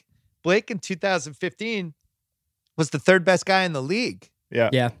that. Blake in 2015 was the 3rd best guy in the league. Yeah.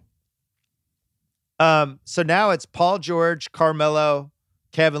 Yeah. So now it's Paul George, Carmelo,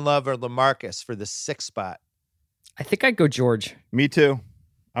 Kevin Love, or LaMarcus for the 6th spot. I think I'd go George. Me too.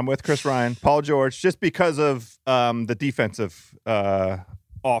 I'm with Chris Ryan. Paul George, just because of the defensive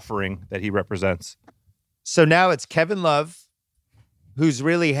offering that he represents. So now it's Kevin Love, who's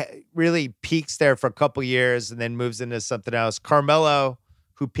really peaks there for a couple years and then moves into something else. Carmelo,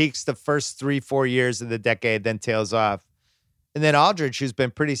 who peaks the first 3-4 years of the decade, then tails off. And then Aldridge, who's been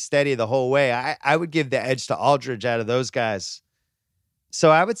pretty steady the whole way. I would give the edge to Aldridge out of those guys.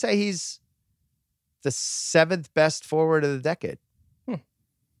 So I would say he's the 7th best forward of the decade.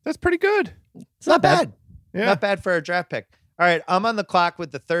 That's pretty good. It's not bad. Yeah. Not bad for a draft pick. All right, I'm on the clock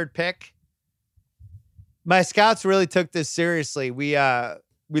with the 3rd pick. My scouts really took this seriously. We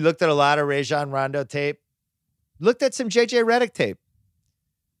looked at a lot of Rajon Rondo tape. Looked at some JJ Redick tape.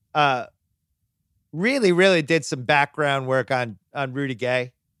 Really did some background work on Rudy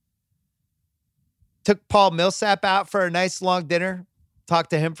Gay. Took Paul Millsap out for a nice long dinner. Talked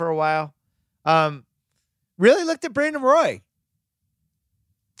to him for a while. Really looked at Brandon Roy.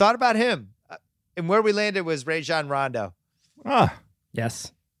 Thought about him. And where we landed was Rajon Rondo.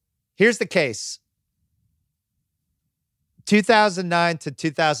 Yes. Here's the case. 2009 to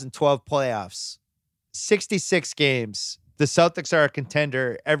 2012 playoffs. 66 games. The Celtics are a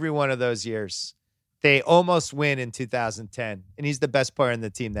contender every one of those years. They almost win in 2010, and he's the best player in the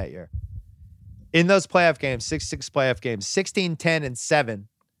team that year. In those playoff games, 66 playoff games, 16, 10, and 7,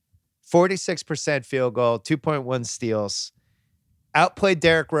 46% field goal, 2.1 steals. Outplayed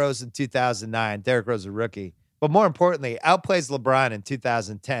Derrick Rose in 2009. Derrick Rose, a rookie. But more importantly, outplays LeBron in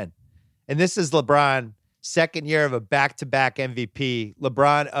 2010. And this is LeBron, second year of a back-to-back MVP.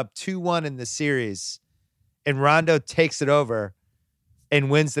 LeBron up 2-1 in the series, and Rondo takes it over and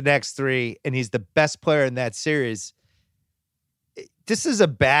wins the next 3, and he's the best player in that series. This is a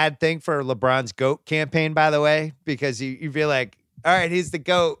bad thing for LeBron's GOAT campaign, by the way, because you feel like, all right, he's the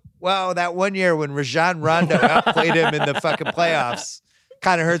GOAT. Well, that one year when Rajon Rondo outplayed him in the fucking playoffs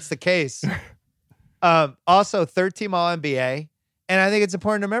kind of hurts the case. Also, 3rd-team All-NBA, and I think it's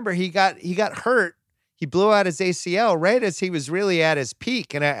important to remember he got hurt. He blew out his ACL right as he was really at his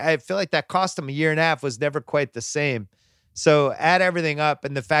peak, and I feel like that cost him a year and a half, was never quite the same. So add everything up,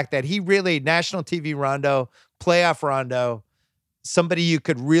 and the fact that he really, national TV Rondo, playoff Rondo, somebody you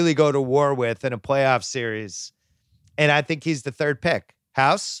could really go to war with in a playoff series. And I think he's the third pick.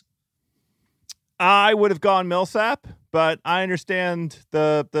 House? I would have gone Millsap, but I understand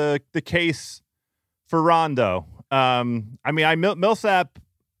the case for Rondo. Millsap,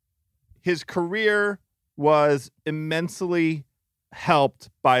 his career was immensely helped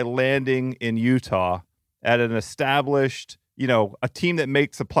by landing in Utah at an established, a team that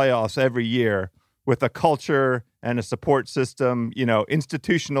makes the playoffs every year with a culture and a support system,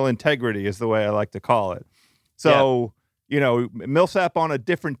 institutional integrity is the way I like to call it. So, Millsap on a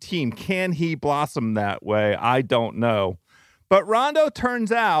different team, can he blossom that way? I don't know. But Rondo,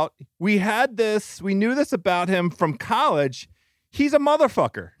 turns out, we knew this about him from college. He's a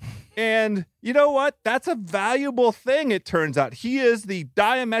motherfucker. And you know what? That's a valuable thing, it turns out. He is the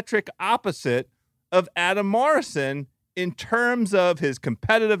diametric opposite of Adam Morrison in terms of his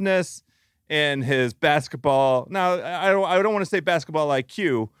competitiveness and his basketball. Now, I don't want to say basketball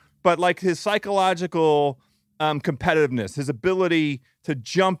IQ, but like his psychological competitiveness, his ability to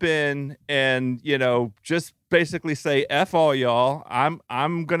jump in and, just basically say, F all y'all,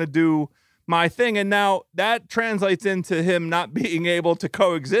 I'm going to do my thing. And now that translates into him not being able to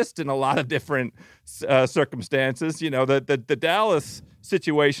coexist in a lot of different circumstances. The Dallas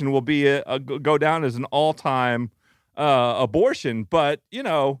situation will be go down as an all-time abortion, but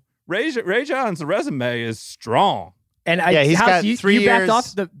Ray John's resume is strong. And he's got 3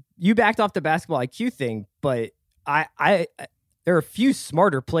 years. You backed off the basketball IQ thing, but I there are a few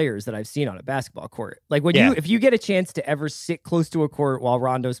smarter players that I've seen on a basketball court. Like if you get a chance to ever sit close to a court while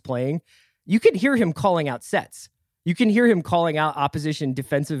Rondo's playing, you can hear him calling out sets. You can hear him calling out opposition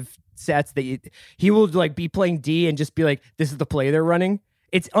defensive sets that he will be playing D and just be like, this is the play they're running.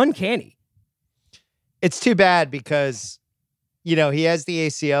 It's uncanny. It's too bad because, he has the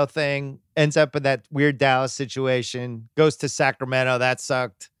ACL thing, ends up in that weird Dallas situation, goes to Sacramento. That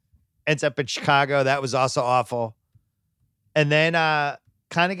sucked. Ends up in Chicago. That was also awful. And then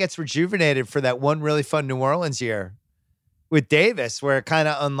kind of gets rejuvenated for that one really fun New Orleans year with Davis, where it kind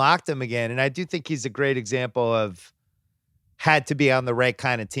of unlocked him again. And I do think he's a great example of had to be on the right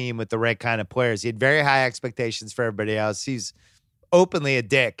kind of team with the right kind of players. He had very high expectations for everybody else. He's openly a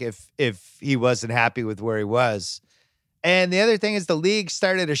dick if he wasn't happy with where he was. And the other thing is the league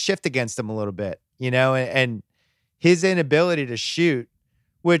started to shift against him a little bit, and his inability to shoot,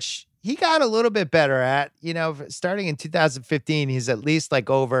 which he got a little bit better at, starting in 2015, he's at least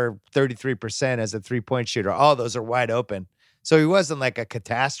over 33% as a 3-point shooter. All those are wide open. So he wasn't like a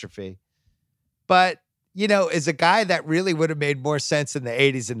catastrophe. But, is a guy that really would have made more sense in the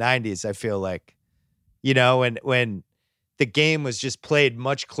 80s and 90s, I feel like, when the game was just played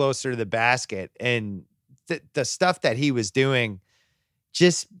much closer to the basket and the stuff that he was doing,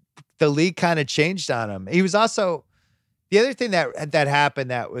 just the league kind of changed on him. He was also, the other thing that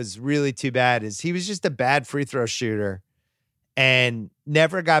happened that was really too bad is he was just a bad free throw shooter and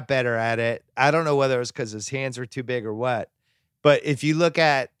never got better at it. I don't know whether it was because his hands were too big or what. But if you look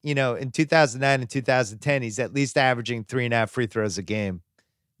at, in 2009 and 2010, he's at least averaging 3.5 free throws a game.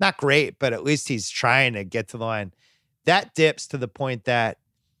 Not great, but at least he's trying to get to the line. That dips to the point that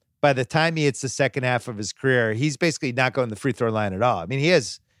by the time he hits the second half of his career, he's basically not going to the free throw line at all. I mean,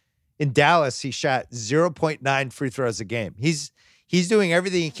 in Dallas, he shot 0.9 free throws a game. He's doing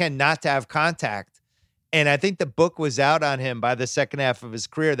everything he can not to have contact. And I think the book was out on him by the second half of his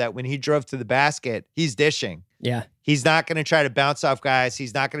career that when he drove to the basket, he's dishing. Yeah. He's not going to try to bounce off guys.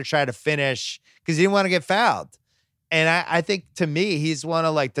 He's not going to try to finish because he didn't want to get fouled. And I think, to me, he's one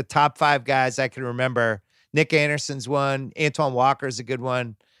of the top 5 guys I can remember. Nick Anderson's one. Antoine Walker's a good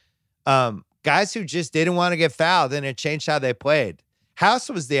one. Guys who just didn't want to get fouled, and it changed how they played. House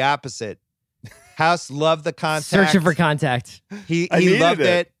was the opposite. House loved the contact. Searching for contact. He loved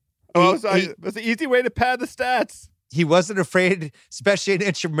it. That's an easy way to pad the stats. He wasn't afraid, especially in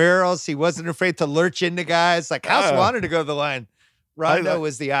intramurals. He wasn't afraid to lurch into guys. House wanted to go to the line. Rondo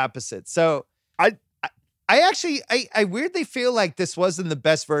was the opposite. So I weirdly feel like this wasn't the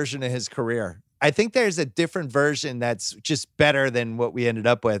best version of his career. I think there's a different version that's just better than what we ended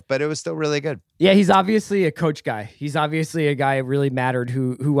up with, but it was still really good. Yeah, he's obviously a coach guy. He's obviously a guy who really mattered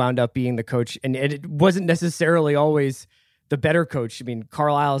who wound up being the coach. And it wasn't necessarily always the better coach. I mean,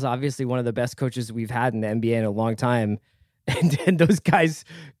 Carlisle is obviously one of the best coaches we've had in the NBA in a long time. And those guys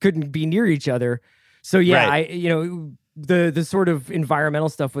couldn't be near each other. So yeah, right. The sort of environmental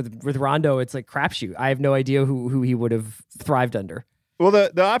stuff with Rondo, it's like crapshoot. I have no idea who he would have thrived under. Well,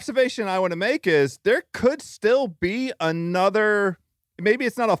 the observation I want to make is there could still be another, maybe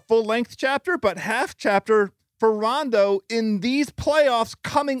it's not a full-length chapter, but half chapter for Rondo in these playoffs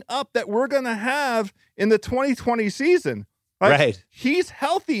coming up that we're going to have in the 2020 season. Like, Right. He's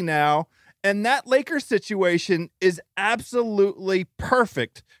healthy now, and that Lakers situation is absolutely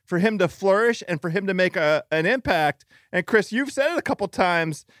perfect for him to flourish and for him to make an impact. And Chris, you've said it a couple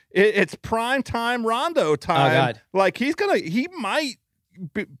times. It's prime time Rondo time. Oh, God. Like he might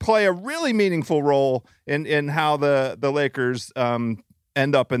play a really meaningful role in how the Lakers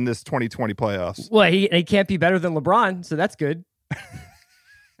end up in this 2020 playoffs. Well, he can't be better than LeBron, so that's good.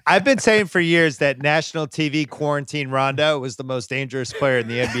 I've been saying for years that national TV quarantine Rondo was the most dangerous player in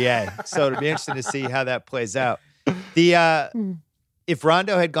the NBA. So it'll be interesting to see how that plays out. If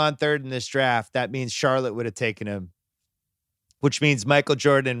Rondo had gone third in this draft, that means Charlotte would have taken him, which means Michael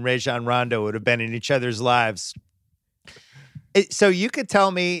Jordan and Rajon Rondo would have been in each other's lives. So you could tell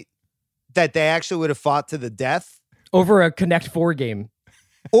me that they actually would have fought to the death? Over a Connect 4 game.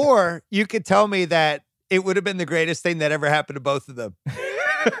 Or you could tell me that it would have been the greatest thing that ever happened to both of them.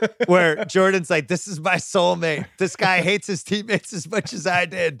 Where Jordan's like, this is my soulmate. This guy hates his teammates as much as I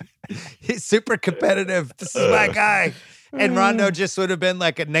did. He's super competitive. This is my guy. And Rondo just would have been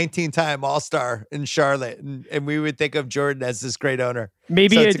like a 19-time All-Star in Charlotte. And we would think of Jordan as this great owner.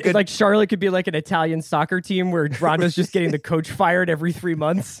 Maybe So like Charlotte could be like an Italian soccer team where Rondo's just getting the coach fired every 3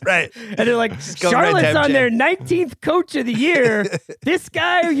 months. Right. And they're like, go right Charlotte's to on MJ. their 19th coach of the year. This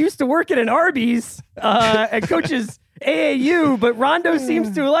guy who used to work at an Arby's and coaches AAU, but Rondo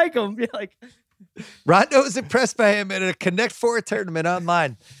seems to like him. You're like, Rondo was impressed by him at a Connect 4 tournament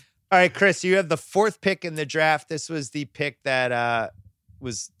online. All right, Chris, you have the 4th pick in the draft. This was the pick that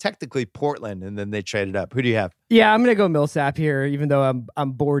was technically Portland, and then they traded up. Who do you have? yeah, I'm gonna go Millsap here, even though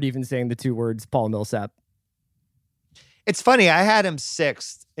I'm bored even saying the two words Paul Millsap. It's funny. I had him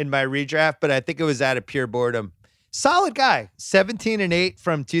 6th in my redraft, but I think it was out of pure boredom. Solid guy. 17-8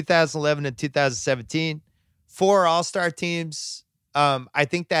 from 2011 to 2017. 4 All-Star teams. I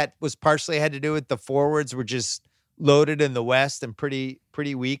think that was partially had to do with the forwards were just loaded in the West and pretty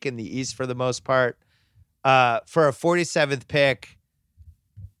weak in the East for the most part. For a 47th pick,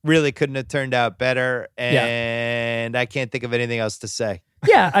 really couldn't have turned out better. And I can't think of anything else to say.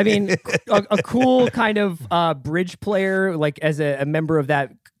 Yeah, I mean, a cool kind of bridge player, like as a member of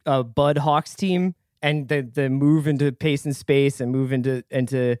that Bud Hawks team, and the move into pace and space and move into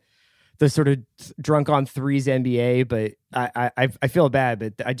the sort of drunk on threes NBA. But I feel bad,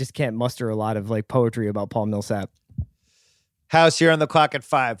 but I just can't muster a lot of like poetry about Paul Millsap. House, you're on the clock at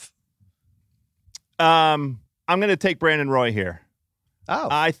 5. I'm going to take Brandon Roy here.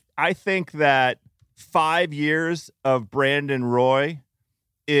 Oh, I think that 5 years of Brandon Roy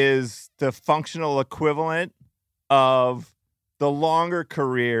is the functional equivalent of the longer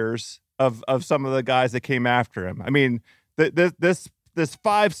careers of some of the guys that came after him. I mean, this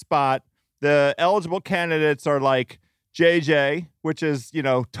 5 spot, the eligible candidates are like JJ, which is,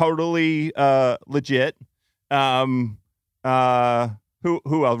 totally legit. Who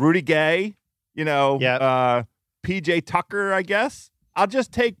else? Rudy Gay, PJ Tucker, I guess. I'll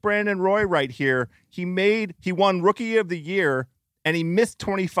just take Brandon Roy right here. He won Rookie of the Year, and he missed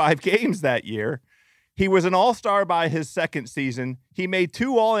 25 games that year. He was an all-star by his second season. He made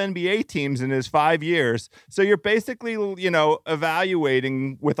 2 All-NBA teams in his 5 years. So you're basically,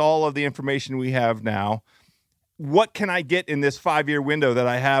 evaluating with all of the information we have now, what can I get in this 5-year window that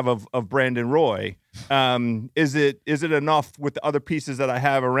I have of Brandon Roy? Is it enough with the other pieces that I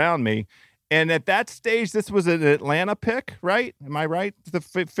have around me? And at that stage, this was an Atlanta pick, right? Am I right? The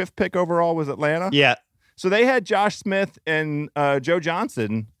 5th pick overall was Atlanta? yeah. So they had Josh Smith and Joe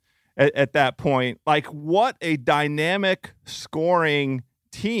Johnson at that point. Like, what a dynamic scoring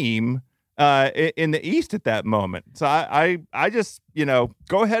team in the East at that moment. So I just,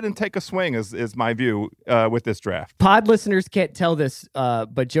 go ahead and take a swing is my view with this draft. Pod listeners can't tell this,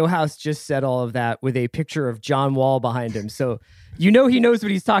 but Joe House just said all of that with a picture of John Wall behind him. So he knows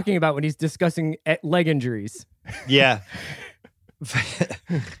what he's talking about when he's discussing leg injuries. Yeah.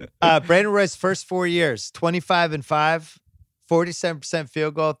 Brandon Roy's first 4 years, 25-5, 47%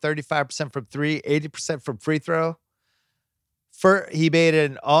 field goal, 35% from 3, 80% from free throw. He made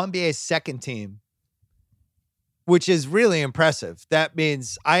an All-NBA second team, which is really impressive. That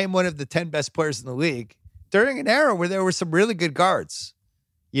means I am one of the 10 best players in the league during an era where there were some really good guards.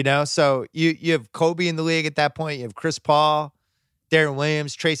 So you have Kobe in the league at that point. You have Chris Paul, Darren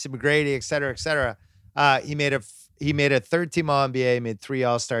Williams, Tracy McGrady, et cetera, et cetera. He made a third team All-NBA, made 3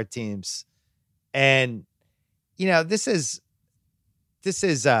 All-Star teams. And, this is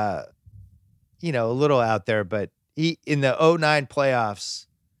a little out there, but in the 2009 playoffs,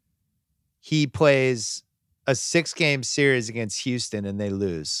 he plays a 6-game series against Houston and they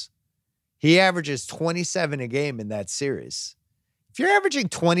lose. He averages 27 a game in that series. If you're averaging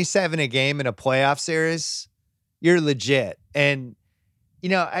 27 a game in a playoff series, you're legit. And, you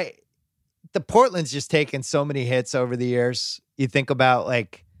know, the Portland's just taken so many hits over the years. You think about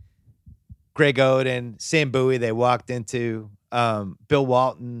like Greg Oden, Sam Bowie, they walked into, Bill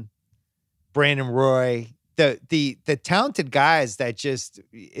Walton, Brandon Roy, the talented guys that just,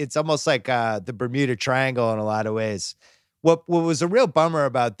 it's almost like the Bermuda Triangle in a lot of ways. What was a real bummer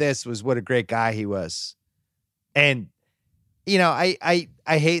about this was what a great guy he was. And, you know, I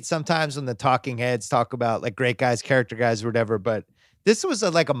hate sometimes when the talking heads talk about like great guys, character guys, or whatever, but this was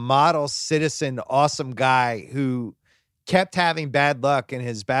like a model citizen, awesome guy who kept having bad luck in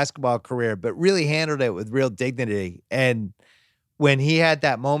his basketball career, but really handled it with real dignity. And when he had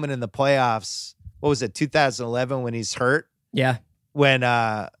that moment in the playoffs, what was it, 2011 when he's hurt? Yeah. When,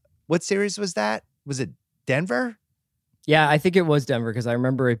 what series was that? Was it Denver? Yeah, I think it was Denver because I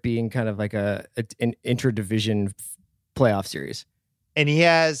remember it being kind of like an intra-division playoff series. And he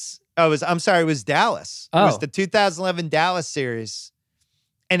has, it was Dallas. It was Oh. the 2011 Dallas series.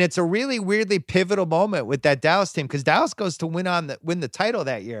 And it's a really weirdly pivotal moment with that Dallas team because Dallas goes to win the title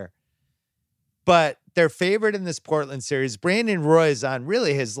that year. But they're favored in this Portland series. Brandon Roy is on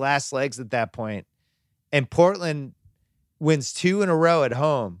really his last legs at that point. And Portland wins 2 in a row at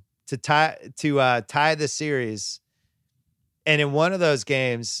home to tie the series. And in one of those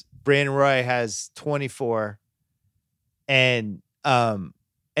games, Brandon Roy has 24. And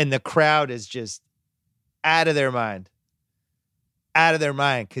the crowd is just out of their mind. Out of their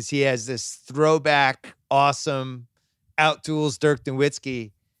mind because he has this throwback, awesome, out-duels Dirk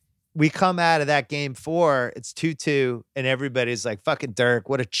Nowitzki. We come out of that game 4, it's 2-2, and everybody's like, fucking Dirk,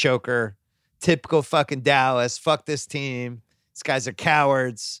 what a choker. Typical fucking Dallas. Fuck this team. These guys are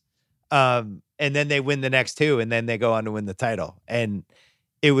cowards. And then they win the next 2, and then they go on to win the title. And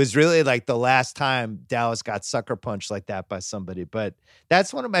it was really like the last time Dallas got sucker punched like that by somebody. But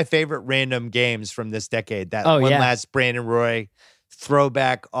that's one of my favorite random games from this decade. That last Brandon Roy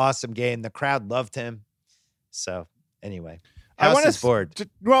throwback, awesome game. The crowd loved him. So anyway, House is bored.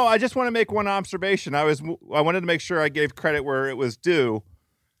 I just want to make one observation. I wanted to make sure I gave credit where it was due.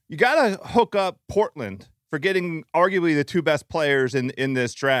 You got to hook up Portland for getting arguably the 2 best players in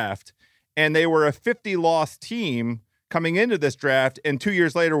this draft. And they were a 50-loss team coming into this draft, and 2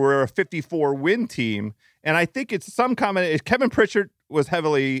 years later we're a 54-win team. And I think it's some combination. Kevin Pritchard was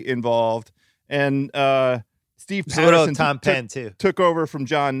heavily involved, and Steve Patterson Tom Penn too took over from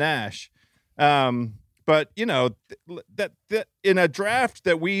John Nash. But you know that in a draft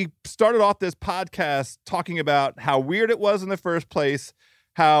that we started off this podcast talking about how weird it was in the first place,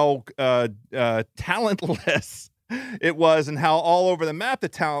 how talentless it was, and how all over the map the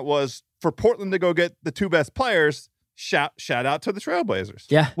talent was for Portland to go get the 2 best players. Shout out to the Trailblazers.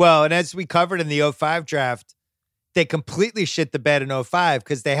 Yeah. Well, and as we covered in the 05 draft, they completely shit the bed in 05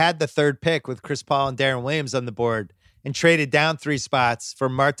 because they had the 3rd pick with Chris Paul and Darren Williams on the board and traded down 3 spots for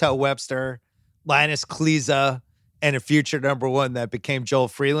Martell Webster, Linus Kliza, and a future number 1 that became Joel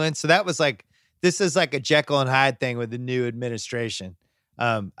Freeland. So that was like, this is like a Jekyll and Hyde thing with the new administration.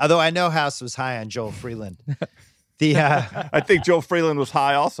 Although I know House was high on Joel Freeland. I think Joel Freeland was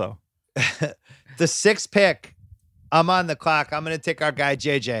high also. The 6th pick, I'm on the clock. I'm going to take our guy,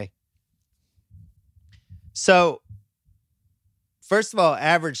 JJ. So, first of all,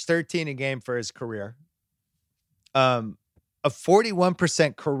 averaged 13 a game for his career. A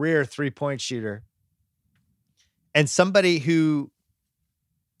 41% career 3-point shooter. And somebody who,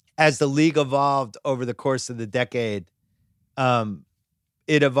 as the league evolved over the course of the decade,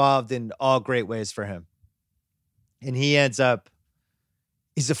 it evolved in all great ways for him. And he ends up,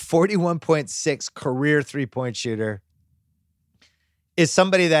 he's a 41.6 career 3-point shooter. Is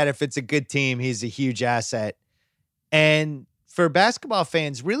somebody that if it's a good team, he's a huge asset. And for basketball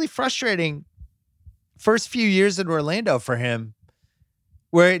fans, really frustrating first few years in Orlando for him,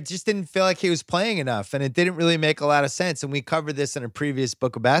 where it just didn't feel like he was playing enough and it didn't really make a lot of sense. And we covered this in a previous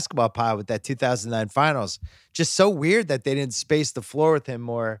Book of Basketball pod with that 2009 finals. Just so weird that they didn't space the floor with him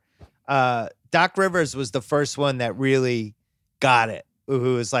more. Doc Rivers was the first one that really got it,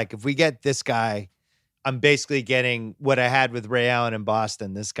 who was like, if we get this guy, I'm basically getting what I had with Ray Allen in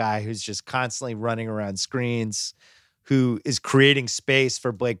Boston, this guy who's just constantly running around screens, who is creating space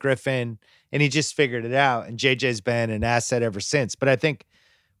for Blake Griffin, and he just figured it out. And JJ's been an asset ever since. But I think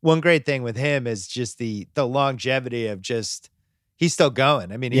one great thing with him is just the longevity of just, he's still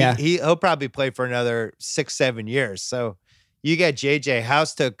going. I mean, he'll probably play for another 6-7 years. So you get JJ.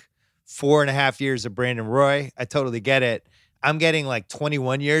 House took 4.5 years of Brandon Roy. I totally get it. I'm getting like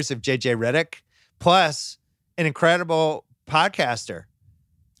 21 years of JJ Redick, plus an incredible podcaster.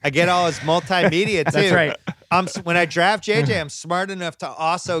 I get all his multimedia too. That's right. When I draft JJ, I'm smart enough to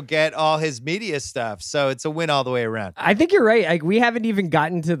also get all his media stuff. So it's a win all the way around. I think you're right. Like, we haven't even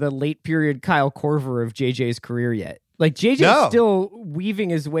gotten to the late period Kyle Korver of JJ's career yet. Like, JJ's still weaving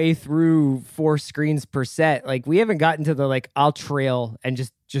his way through 4 screens per set. Like, we haven't gotten to the, like, I'll trail and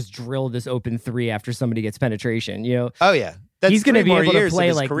just drill this open 3 after somebody gets penetration, you know? Oh, yeah. He's going to be able to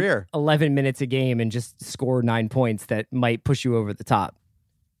play like career. 11 minutes a game and just score 9 points that might push you over the top.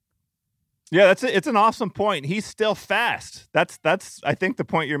 Yeah, it's an awesome point. He's still fast. That's I think the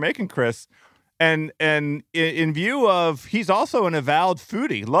point you're making, Chris. And in view of, he's also an avowed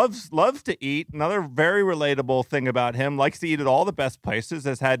foodie, loves to eat. Another very relatable thing about him, likes to eat at all the best places,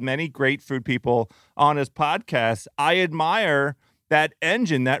 has had many great food people on his podcast. I admire that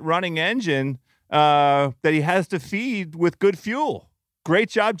engine, that running engine that he has to feed with good fuel. Great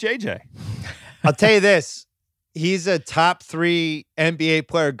job, JJ. I'll tell you this. He's a top 3 NBA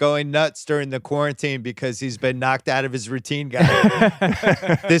player going nuts during the quarantine because he's been knocked out of his routine, guy.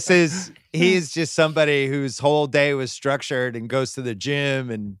 He is just somebody whose whole day was structured and goes to the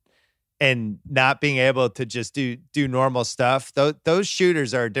gym and not being able to just do normal stuff. Those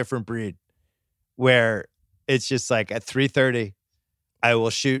shooters are a different breed where it's just like at 3:30, I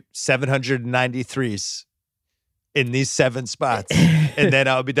will shoot 793s in these 7 spots. And then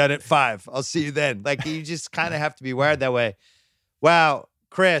I'll be done at 5. I'll see you then. Like, you just kind of have to be wired that way. Wow,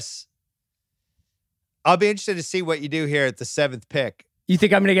 Chris, I'll be interested to see what you do here at the 7th pick. You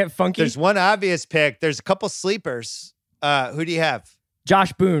think I'm going to get funky? There's one obvious pick. There's a couple sleepers. Who do you have?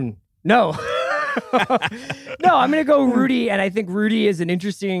 Josh Boone. No. No, I'm going to go Rudy. And I think Rudy is an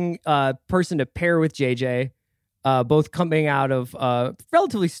interesting person to pair with JJ. Both coming out of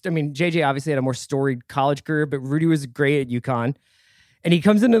relatively, JJ obviously had a more storied college career, but Rudy was great at UConn. And he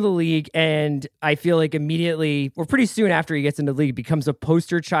comes into the league, and I feel like immediately, or pretty soon after he gets into the league, becomes a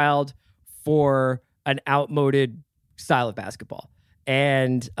poster child for an outmoded style of basketball.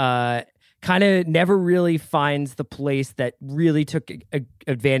 And kind of never really finds the place that really took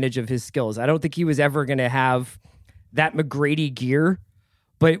advantage of his skills. I don't think he was ever going to have that McGrady gear,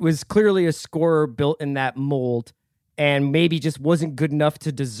 but it was clearly a scorer built in that mold and maybe just wasn't good enough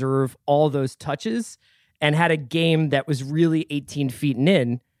to deserve all those touches and had a game that was really 18 feet and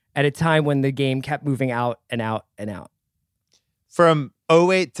in at a time when the game kept moving out and out and out. From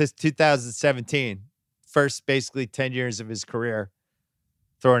 2008 to 2017, first basically 10 years of his career,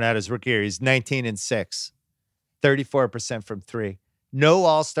 throwing out his rookie year, he's 19-6, 34% from 3. No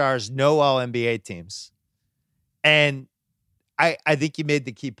All-Stars, no All-NBA teams. And I think you made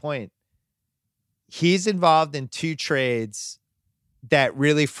the key point. He's involved in 2 trades that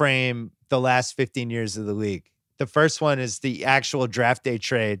really frame the last 15 years of the league. The first one is the actual draft day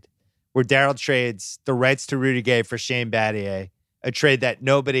trade where Daryl trades the rights to Rudy Gay for Shane Battier, a trade that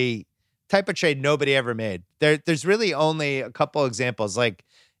nobody ever made. There's really only a couple examples. Like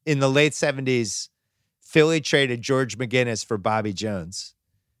in the late 70s, Philly traded George McGinnis for Bobby Jones.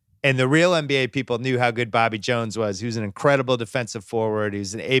 And the real NBA people knew how good Bobby Jones was. He was an incredible defensive forward. He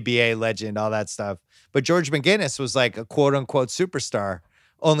was an ABA legend, all that stuff. But George McGinnis was like a quote-unquote superstar,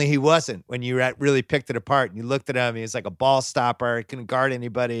 only he wasn't when you really picked it apart. And you looked at him, he was like a ball stopper. He couldn't guard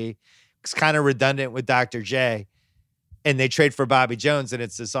anybody. It's kind of redundant with Dr. J. And they trade for Bobby Jones, and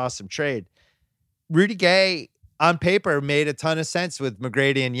it's this awesome trade. Rudy Gay, on paper, made a ton of sense with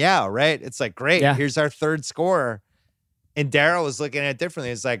McGrady and Yao, right? It's like, great, Here's our third scorer. And Daryl was looking at it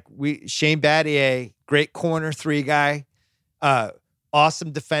differently. It's like, Shane Battier, great corner 3 guy,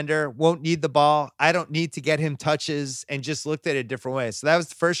 awesome defender, won't need the ball. I don't need to get him touches, and just looked at it a different way. So that was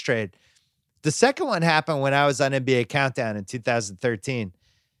the first trade. The second one happened when I was on NBA Countdown in 2013.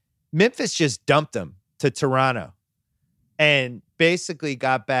 Memphis just dumped him to Toronto and basically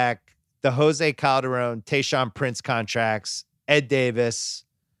got back the Jose Calderon, Tayshaun Prince contracts, Ed Davis,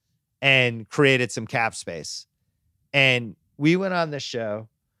 and created some cap space. And we went on the show,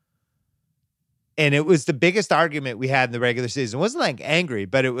 and it was the biggest argument we had in the regular season. It wasn't like angry,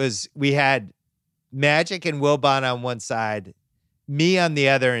 but we had Magic and Wilbon on one side, me on the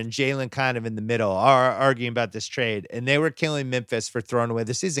other, and Jalen kind of in the middle, arguing about this trade. And they were killing Memphis for throwing away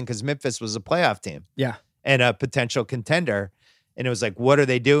the season because Memphis was a playoff team. Yeah. And a potential contender. And it was like, what are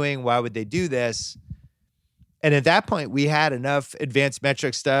they doing? Why would they do this? And at that point, we had enough advanced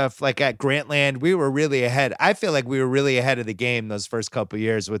metric stuff. Like at Grantland, we were really ahead. I feel like we were really ahead of the game those first couple of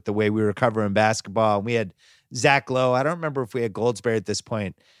years with the way we were covering basketball. And we had Zach Lowe. I don't remember if we had Goldsberry at this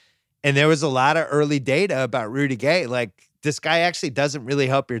point. And there was a lot of early data about Rudy Gay. Like, this guy actually doesn't really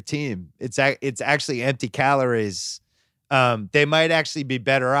help your team. It's actually empty calories. They might actually be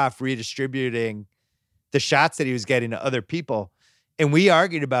better off redistributing the shots that he was getting to other people. And we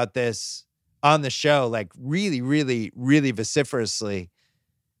argued about this on the show, like really, really, really vociferously.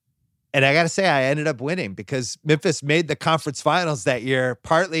 And I got to say, I ended up winning because Memphis made the conference finals that year.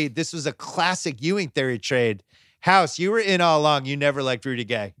 Partly, this was a classic Ewing theory trade. House, you were in all along. You never liked Rudy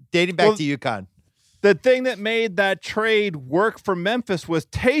Gay. Dating back to UConn. The thing that made that trade work for Memphis was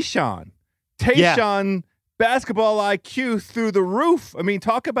Tayshaun. Tayshaun, basketball IQ through the roof. I mean,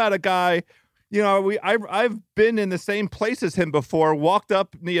 talk about a guy, I've been in the same place as him before, walked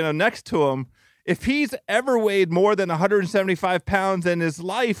up, next to him. If he's ever weighed more than 175 pounds in his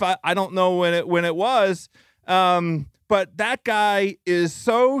life, I don't know when it was. But that guy is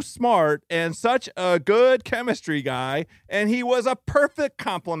so smart and such a good chemistry guy. And he was a perfect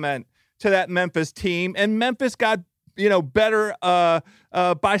complement to that Memphis team. And Memphis got, better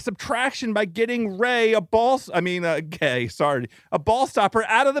by subtraction by getting Ray, a ball stopper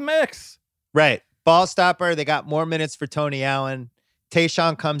out of the mix. Right. Ball stopper. They got more minutes for Tony Allen.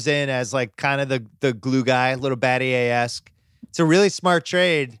 Tayshaun comes in as like kind of the glue guy, a little Battier-esque. It's a really smart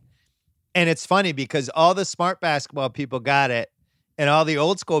trade. And it's funny because all the smart basketball people got it. And all the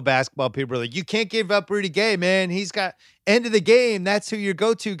old school basketball people are like, you can't give up Rudy Gay, man. He's got end of the game. That's who your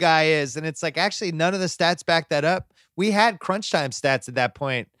go-to guy is. And it's like, actually, none of the stats back that up. We had crunch time stats at that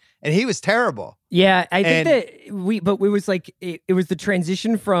point, and he was terrible. Yeah, I think it was like, it was the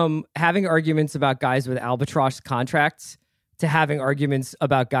transition from having arguments about guys with albatross contracts to having arguments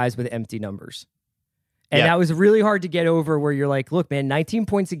about guys with empty numbers. And that was really hard to get over, where you're like, look, man, 19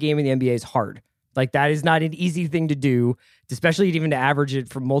 points a game in the NBA is hard. Like, that is not an easy thing to do, especially even to average it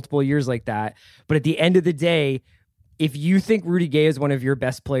for multiple years like that. But at the end of the day, if you think Rudy Gay is one of your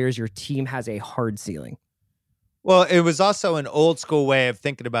best players, your team has a hard ceiling. Well, it was also an old school way of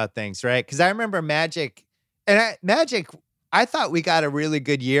thinking about things, right? Because I remember Magic, I thought we got a really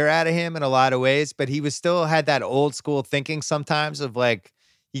good year out of him in a lot of ways, but he was still had that old school thinking sometimes of like,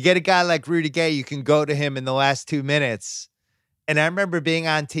 you get a guy like Rudy Gay, you can go to him in the last 2 minutes. And I remember being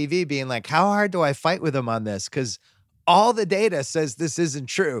on TV being like, how hard do I fight with him on this? Because all the data says this isn't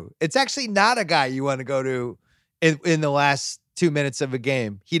true. It's actually not a guy you want to go to in the last 2 minutes of a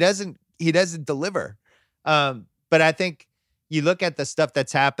game. He doesn't deliver. But I think you look at the stuff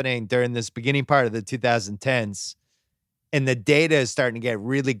that's happening during this beginning part of the 2010s, and the data is starting to get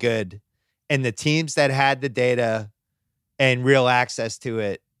really good. And the teams that had the data and real access to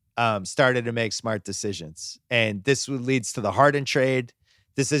it started to make smart decisions. And this leads to the Harden trade.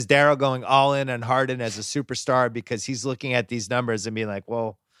 This is Daryl going all in on Harden as a superstar because he's looking at these numbers and being like,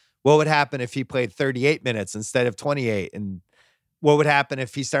 well, what would happen if he played 38 minutes instead of 28? And what would happen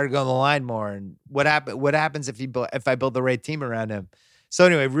if he started going to the line more? And what happens if I build the right team around him? So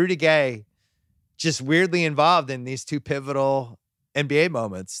anyway, Rudy Gay just weirdly involved in these two pivotal NBA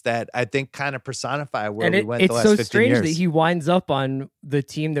moments that I think kind of personify where we went the last 15 years. It's so strange that he winds up on the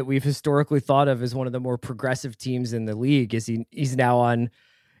team that we've historically thought of as one of the more progressive teams in the league. He's now on,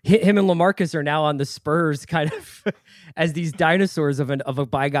 him and LaMarcus are now on the Spurs kind of as these dinosaurs of a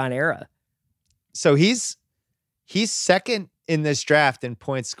bygone era. So he's second in this draft in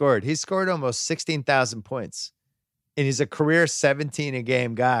points scored. He's scored almost 16,000 points, and he's a career 17 a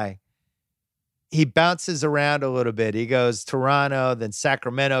game guy. He bounces around a little bit. He goes Toronto, then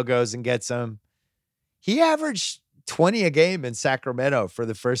Sacramento goes and gets him. He averaged 20 a game in Sacramento for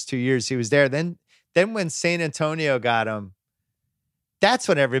the first 2 years he was there. Then when San Antonio got him, that's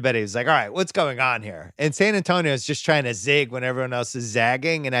when everybody was like, all right, what's going on here? And San Antonio is just trying to zig when everyone else is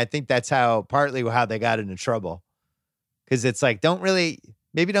zagging. And I think that's partly how they got into trouble. Because it's like,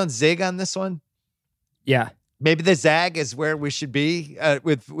 maybe don't zig on this one. Yeah. Maybe the zag is where we should be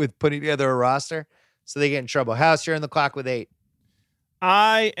with putting together a roster. So they get in trouble. House, you're on the clock with 8.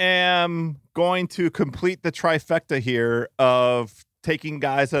 I am going to complete the trifecta here of taking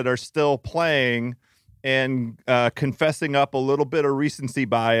guys that are still playing and confessing up a little bit of recency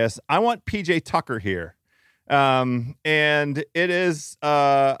bias. I want PJ Tucker here. And it is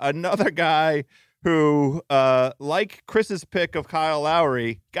another guy who, like Chris's pick of Kyle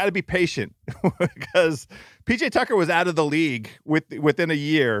Lowry, got to be patient because PJ Tucker was out of the league within a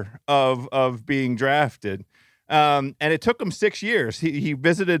year of being drafted. And it took him 6 years. He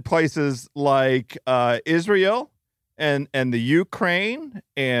visited places like Israel and the Ukraine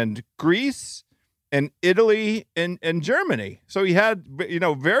and Greece and Italy and Germany. So he had,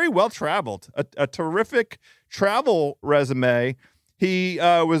 very well traveled, a terrific travel resume. He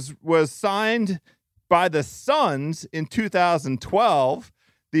was signed by the Suns in 2012,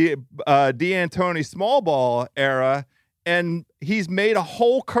 the D'Antoni small ball era, and he's made a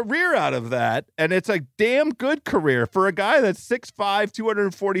whole career out of that. And it's a damn good career for a guy that's 6'5",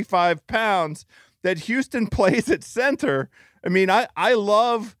 245 pounds, that Houston plays at center. I mean, I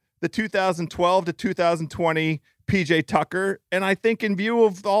love the 2012 to 2020 PJ Tucker, and I think in view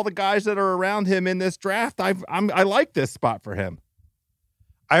of all the guys that are around him in this draft, I like this spot for him.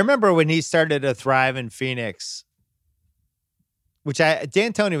 I remember when he started to thrive in Phoenix,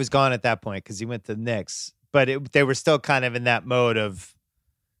 D'Antoni was gone at that point because he went to the Knicks, but they were still kind of in that mode of,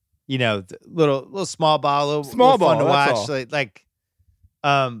 little small ball, little fun to watch,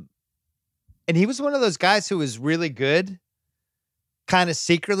 and he was one of those guys who was really good, kind of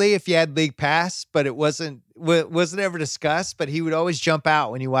secretly if you had league pass, but it wasn't ever discussed. But he would always jump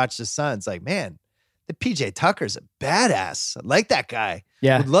out when you watch the Suns. Like, man, the PJ Tucker's a badass. I like that guy.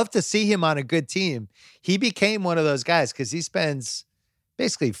 Yeah, would love to see him on a good team. He became one of those guys because he spends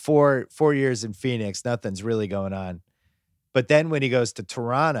basically four years in Phoenix. Nothing's really going on. But then when he goes to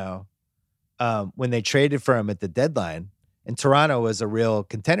Toronto, when they traded for him at the deadline, and Toronto was a real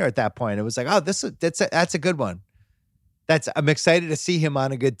contender at that point, it was like, oh, that's a good one. I'm excited to see him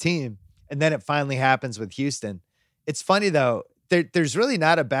on a good team. And then it finally happens with Houston. It's funny though, there's really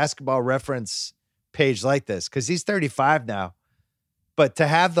not a basketball reference page like this because he's 35 now. But to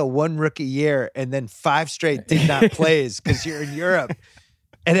have the one rookie year and then 5 straight did not plays because you're in Europe.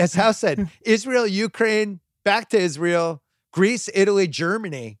 And as House said, Israel, Ukraine, back to Israel, Greece, Italy,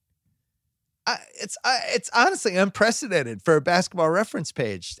 Germany. It's honestly unprecedented for a basketball reference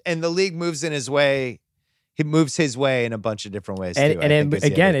page. And the league moves in his way. He moves his way in a bunch of different ways. And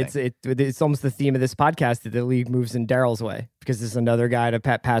again, it's almost the theme of this podcast that the league moves in Daryl's way because there's another guy to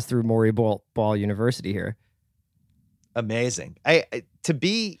pass through Maury Ball University here. Amazing. To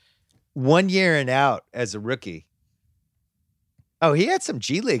be 1 year and out as a rookie. Oh, he had some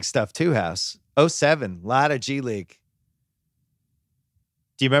G League stuff too, House. 07, a lot of G League.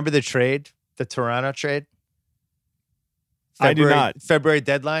 Do you remember the trade, the Toronto trade? I do not. February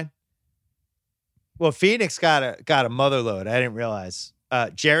deadline. Well, Phoenix got a mother load. I didn't realize.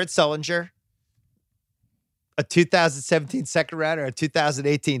 Jared Sullinger, a 2017 second rounder, a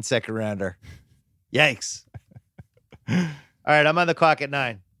 2018 second rounder. Yikes. All right, I'm on the clock at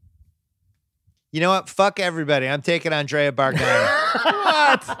 9. You know what? Fuck everybody. I'm taking Andrea Bargnani.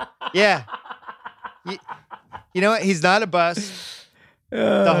 What? Yeah. You know what? He's not a bust.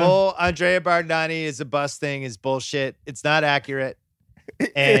 The whole Andrea Bargnani is a bust thing is bullshit. It's not accurate.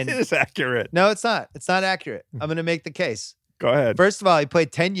 And it is accurate. No, it's not. It's not accurate. I'm going to make the case. Go ahead. First of all, he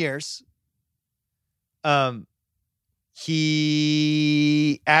played 10 years.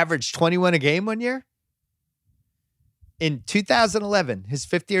 He averaged 21 a game 1 year. In 2011, his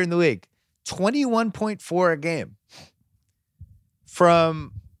 5th year in the league, 21.4 a game.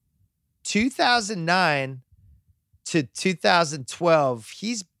 From 2009 to 2012,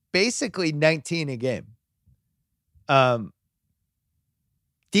 he's basically 19 a game.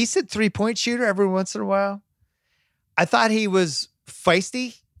 Decent 3-point shooter every once in a while. I thought he was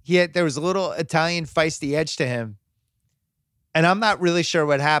feisty. There was a little Italian feisty edge to him. And I'm not really sure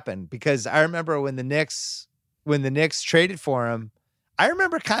what happened because I remember when the Knicks traded for him, I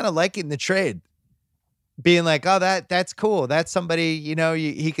remember kind of liking the trade. Being like, oh, that's cool. That's somebody,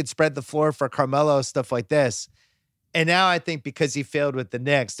 he could spread the floor for Carmelo, stuff like this. And now I think because he failed with the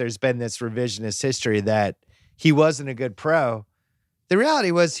Knicks, there's been this revisionist history that he wasn't a good pro. The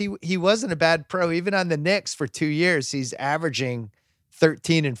reality was he wasn't a bad pro. Even on the Knicks for 2 years, he's averaging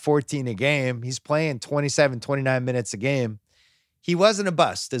 13 and 14 a game. He's playing 27, 29 minutes a game. He wasn't a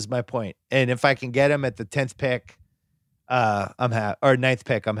bust is my point. And if I can get him at the 10th pick, I'm happy, or 9th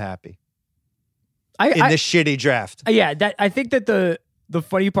pick, I'm happy. In this shitty draft. Yeah, I think that the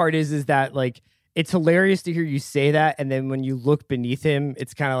funny part is that like it's hilarious to hear you say that, and then when you look beneath him,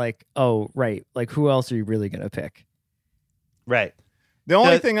 it's kind of like, oh, right, like who else are you really gonna pick? Right. The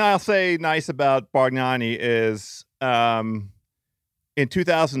only thing I'll say nice about Bargnani is in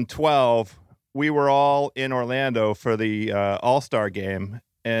 2012, we were all in Orlando for the All-Star game,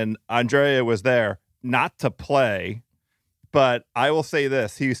 and Andrea was there, not to play. But I will say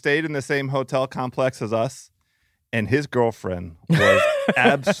this. He stayed in the same hotel complex as us, and his girlfriend was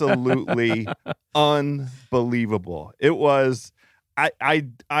absolutely unbelievable. It was,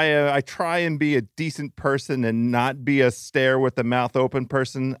 I try and be a decent person and not be a stare with the mouth open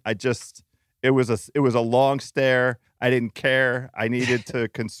person. It was a long stare. I didn't care. I needed to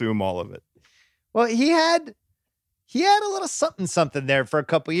consume all of it. Well, he had a little something there for a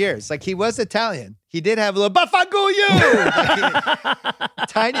couple years. Like he was Italian. He did have a little Bafaguyu,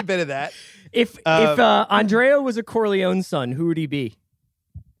 tiny bit of that. If Andrea was a Corleone son, who would he be?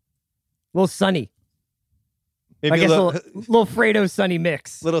 Little Sonny. Maybe I guess little Fredo Sonny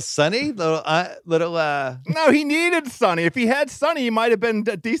mix. Little Sonny, little. No, he needed Sonny. If he had Sonny, he might have been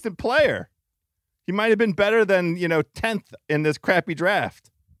a decent player. He might have been better than 10th in this crappy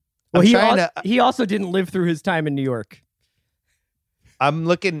draft. Well, I'm he also didn't live through his time in New York. I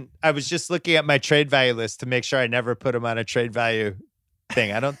was just looking at my trade value list to make sure I never put him on a trade value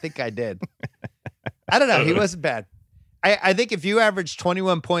thing. I don't think I did. I don't know. He wasn't bad. I think if you averaged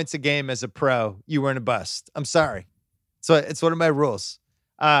 21 points a game as a pro, you weren't a bust. I'm sorry. So it's one of my rules.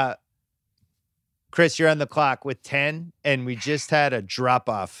 Chris, you're on the clock with 10, and we just had a drop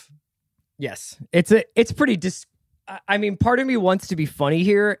off. Yes, it's pretty. I mean, part of me wants to be funny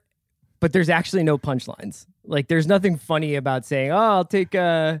here, but there's actually no punchlines. Like, there's nothing funny about saying, "Oh, I'll take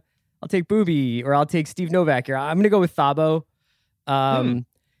Booby," or "I'll take Steve Novak here." I'm going to go with Thabo.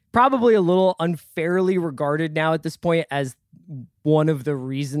 Probably a little unfairly regarded now at this point as one of the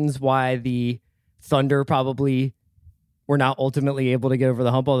reasons why the Thunder probably were not ultimately able to get over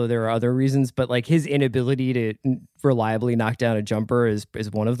the hump, although there are other reasons. But like, his inability to reliably knock down a jumper is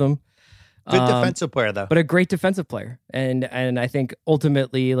one of them. Good defensive player, though. But a great defensive player. And I think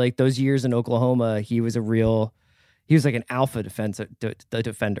ultimately, like, those years in Oklahoma, he was like an alpha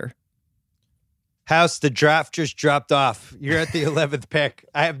defender. House, the draft just dropped off. You're at the 11th pick.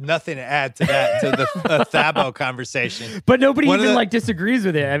 I have nothing to add to that, to the Thabo conversation. But nobody disagrees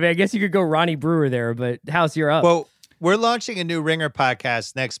with it. I mean, I guess you could go Ronnie Brewer there, but House, you're up. Well, we're launching a new Ringer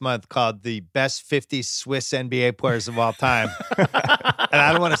podcast next month called the Best 50 Swiss NBA Players of All Time. And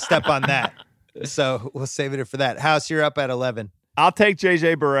I don't want to step on that. So we'll save it for that. House, you're up at 11. I'll take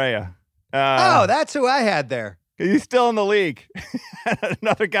JJ Barea. That's who I had there. He's still in the league.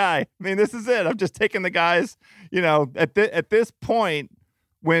 Another guy. I mean, this is it. I'm just taking the guys, at this point,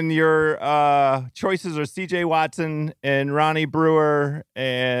 when your choices are CJ Watson and Ronnie Brewer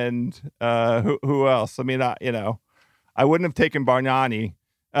and who else? I mean, I wouldn't have taken Bargnani.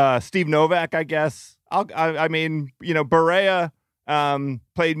 Steve Novak, I guess. I mean, Barea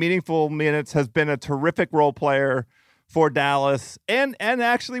played meaningful minutes, has been a terrific role player for Dallas, and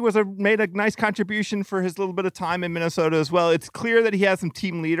actually made a nice contribution for his little bit of time in Minnesota as well. It's clear that he has some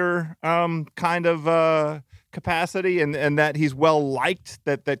team leader kind of capacity, and that he's well liked,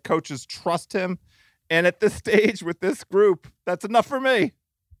 that coaches trust him. And at this stage with this group, that's enough for me.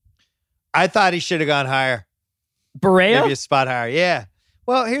 I thought he should have gone higher. Barea? Maybe a spot higher. Yeah.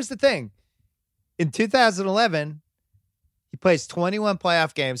 Well, here's the thing. In 2011, he plays 21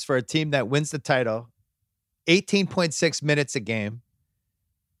 playoff games for a team that wins the title, 18.6 minutes a game,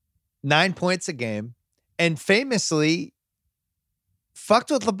 9 points a game, and famously fucked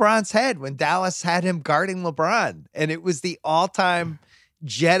with LeBron's head when Dallas had him guarding LeBron. And it was the all-time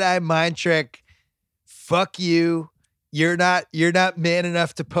Jedi mind trick. Fuck you. You're not man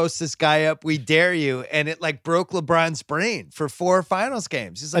enough to post this guy up. We dare you. And it like broke LeBron's brain for 4 finals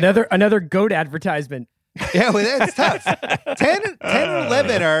games. He's like, another GOAT advertisement. Yeah, well, that's tough. 10 and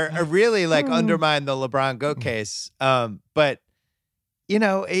 11 are really like undermine the LeBron GOAT case. But he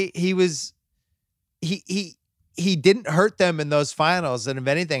didn't hurt them in those finals, and if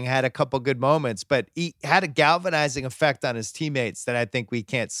anything, had a couple good moments. But he had a galvanizing effect on his teammates that I think we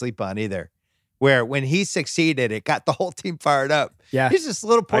can't sleep on either. Where when he succeeded, it got the whole team fired up. Yeah, he's this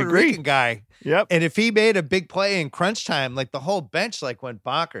little Puerto Rican guy. Yep. And if he made a big play in crunch time, like the whole bench like went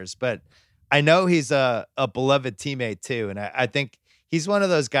bonkers. But I know he's a beloved teammate too. And I think he's one of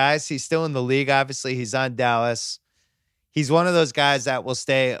those guys. He's still in the league. Obviously, he's on Dallas. He's one of those guys that will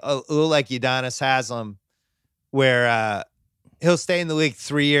stay a little like Udonis Haslem, where he'll stay in the league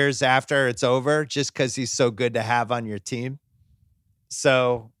 3 years after it's over just because he's so good to have on your team.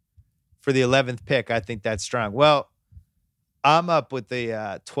 So for the 11th pick, I think that's strong. Well, I'm up with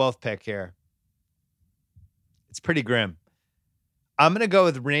the 12th pick here. It's pretty grim. I'm going to go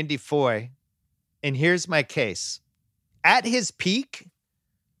with Randy Foye. And here's my case. At his peak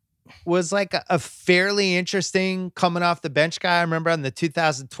was like a fairly interesting coming off the bench guy. I remember on the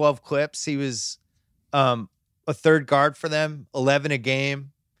 2012 Clips, he was a third guard for them, 11 a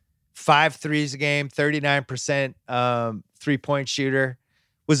game, 5 threes a game, 39% three-point shooter.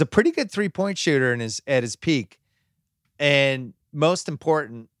 Was a pretty good three-point shooter at his peak. And most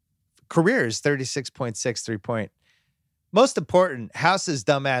important, career is 36.6 three-point. Most important, House's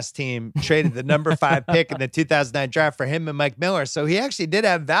dumbass team traded the number 5 pick in the 2009 draft for him and Mike Miller. So he actually did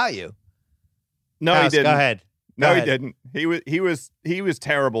have value. No, House, he didn't. Go ahead. He didn't. He was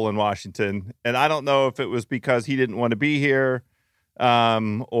terrible in Washington. And I don't know if it was because he didn't want to be here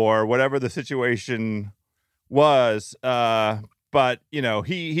or whatever the situation was. But,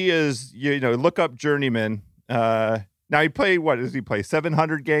 he is, look up journeyman. Now he played, what does he play?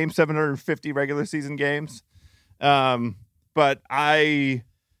 700 games, 750 regular season games. But I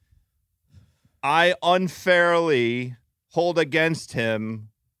unfairly hold against him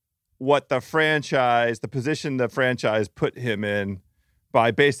what the position the franchise put him in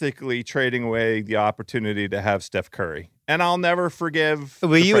by basically trading away the opportunity to have Steph Curry. And I'll never forgive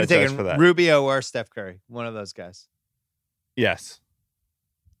Well, the you would have franchise taken for that. Rubio or Steph Curry, one of those guys. Yes.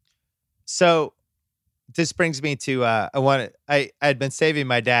 So this brings me to I had been saving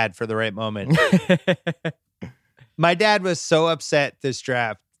my dad for the right moment. My dad was so upset this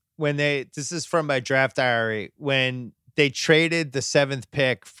draft when this is from my draft diary, when they traded the 7th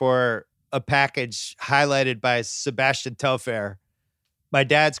pick for a package highlighted by Sebastian Telfair. My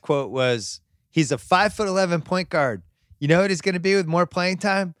dad's quote was, "He's a 5'11" point guard. You know what he's going to be with more playing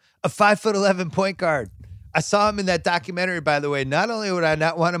time? A 5'11" point guard." I saw him in that documentary, by the way. Not only would I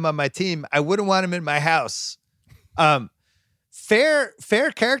not want him on my team, I wouldn't want him in my house. Fair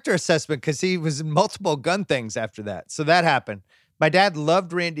character assessment, because he was in multiple gun things after that. So that happened. My dad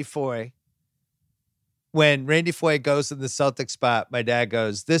loved Randy Foye. When Randy Foye goes in the Celtics spot, my dad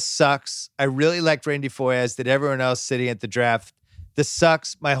goes, "This sucks. I really liked Randy Foye, as did everyone else sitting at the draft. This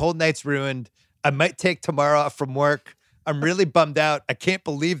sucks. My whole night's ruined. I might take tomorrow off from work. I'm really bummed out. I can't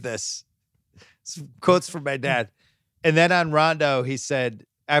believe this." Some quotes from my dad. And then on Rondo, he said,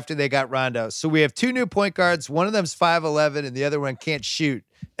 after they got Rondo, "So we have 2 new point guards. One of them's 5'11" and the other one can't shoot.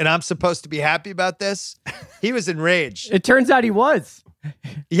 And I'm supposed to be happy about this?" He was enraged. It turns out he was.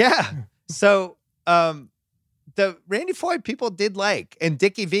 Yeah. So the Randy Foye people did like. And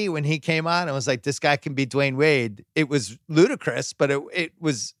Dickie V, when he came on and was like, "This guy can be Dwayne Wade," it was ludicrous, but it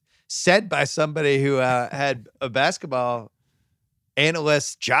was said by somebody who had a basketball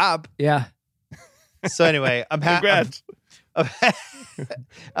analyst job. Yeah. So anyway, I'm happy. Congrats.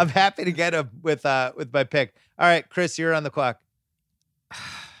 I'm happy to get him with my pick. All right, Chris, you're on the clock.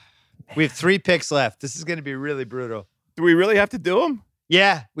 We have 3 picks left. This is going to be really brutal. Do we really have to do them?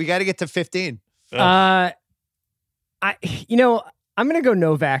 Yeah, we got to get to 15. I'm going to go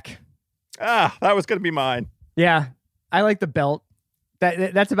Novak. That was going to be mine. Yeah. I like the belt.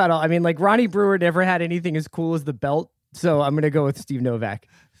 That's about all. I mean, like, Ronnie Brewer never had anything as cool as the belt. So I'm going to go with Steve Novak.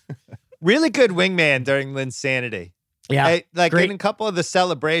 Really good wingman during Linsanity. Yeah. Great. In a couple of the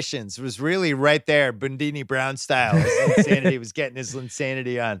celebrations, was really right there, Bundini Brown style. As Linsanity was getting his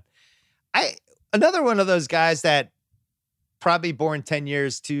Linsanity on. Another one of those guys that probably born 10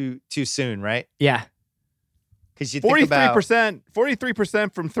 years too soon, right? Yeah. Because you think about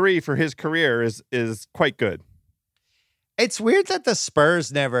 43% from 3 for his career is quite good. It's weird that the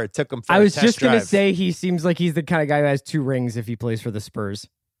Spurs never took him for I a was test just going to drive. say he seems like he's the kind of guy who has 2 rings if he plays for the Spurs.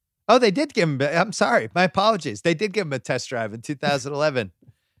 Oh, they did give him. I'm sorry. My apologies. They did give him a test drive in 2011.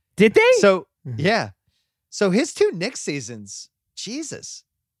 Did they? So, yeah. So his 2 Knicks seasons, Jesus.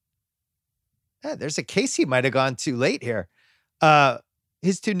 Yeah, there's a case he might have gone too late here.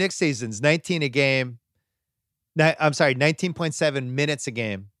 His 2 Knicks seasons, 19 a game. 19.7 minutes a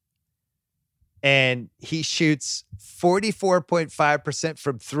game. And he shoots 44.5%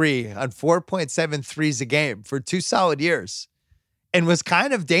 from 3 on 4.7 threes a game for 2 solid years. And was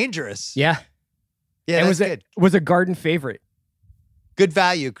kind of dangerous. Yeah. Yeah, and that's good. Was a Garden favorite. Good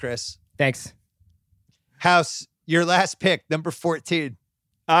value, Chris. Thanks. House, your last pick, number 14.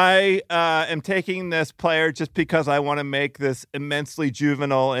 I am taking this player just because I want to make this immensely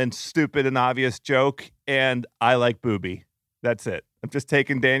juvenile and stupid and obvious joke, and I like Booby. That's it. I'm just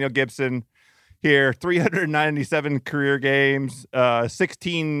taking Daniel Gibson here. 397 career games,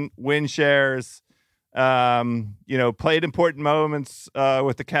 16 win shares. Played important moments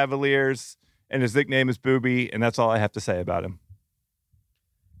with the Cavaliers, and his nickname is Booby, and that's all I have to say about him.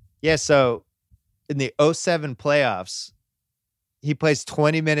 Yeah, so in the 07 playoffs, he plays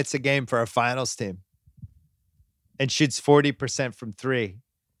 20 minutes a game for our finals team and shoots 40% from 3.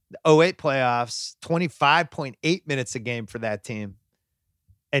 The 08 playoffs, 25.8 minutes a game for that team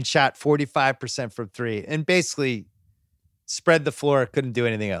and shot 45% from 3 and basically spread the floor, couldn't do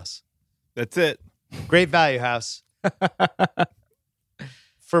anything else. That's it. Great value, House.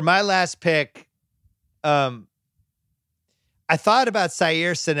 For my last pick, I thought about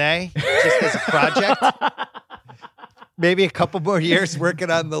Sayer Sane just as a project. Maybe a couple more years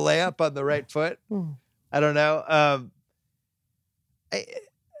working on the layup on the right foot. I don't know.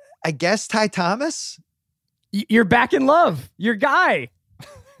 I guess Ty Thomas. You're back in love. Your guy.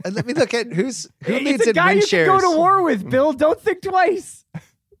 And let me look at who leads It's a in guy win you shares. can go to war with, Bill. Don't think twice.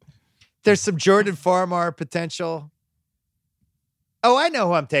 There's some Jordan Farmar potential. Oh, I know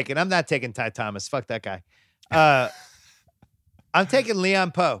who I'm taking. I'm not taking Ty Thomas. Fuck that guy. I'm taking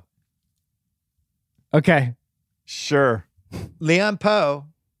Leon Poe. Okay. Sure. Leon Poe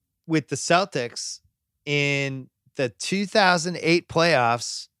with the Celtics in the 2008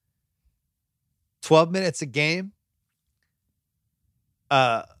 playoffs, 12 minutes a game,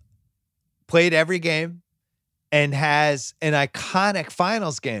 played every game, and has an iconic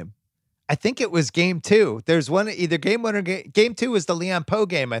finals game. I think it was game 2. There's one, either game 1 or game 2 was the Leon Poe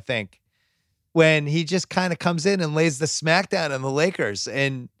game, I think, when he just kind of comes in and lays the smackdown on the Lakers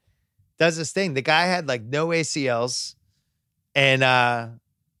and does his thing. The guy had like no ACLs and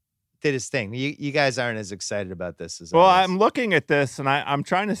did his thing. You guys aren't as excited about this as well. I was. I'm looking at this and I'm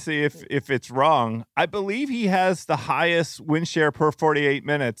trying to see if it's wrong. I believe he has the highest win share per 48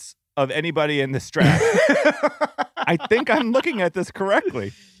 minutes of anybody in this draft. I think I'm looking at this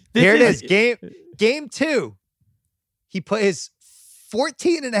correctly. Here it is. Game 2. He plays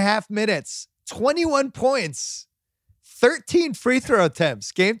 14 and a half minutes, 21 points, 13 free throw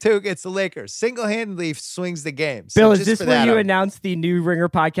attempts. Game 2 against the Lakers. Single-handedly swings the game. So Bill, is just this for where that, you announced the new Ringer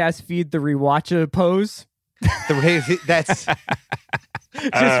podcast feed, the Rewatcha pose? That's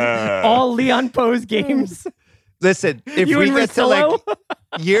Just all Leon Poe's games. listen. If You we and get to like Russillo?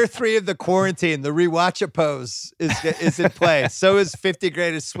 year 3 of the quarantine, the Rewatcha pose is in play. So is 50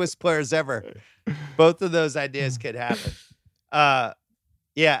 greatest Swiss players ever. Both of those ideas could happen.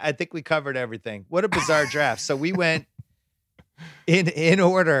 Yeah, I think we covered everything. What a bizarre draft. So we went in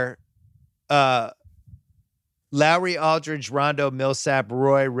order. Lowry, Aldridge, Rondo, Millsap,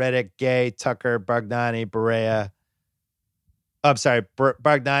 Roy, Redick, Gay, Tucker, Bogdani, Barea. I'm sorry,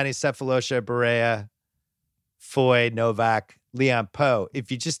 Bogdani, Cephalosha, Barea, Foy, Novak, Leon Poe. If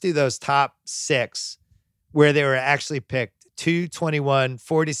you just do those top 6 where they were actually picked, 2, 21,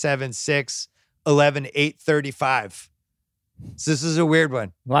 47, 6, 11, 8, 35. So this is a weird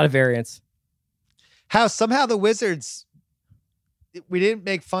one. A lot of variance. How somehow the Wizards, we didn't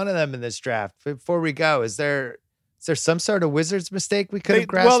make fun of them in this draft. Before we go, is there some sort of Wizards mistake we could have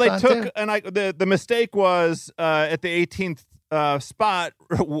grasped Well, they onto? took, and the mistake was at the 18th spot,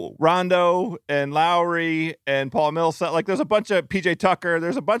 Rondo and Lowry and Paul Millsap. Like, there's a bunch of PJ Tucker.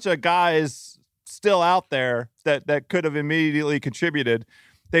 There's a bunch of guys still out there that could have immediately contributed.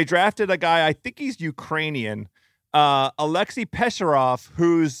 They drafted a guy, I think he's Ukrainian, Alexei Pesharov,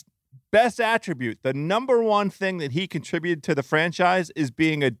 whose best attribute, the number one thing that he contributed to the franchise, is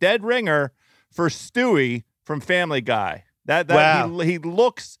being a dead ringer for Stewie from Family Guy. Wow. He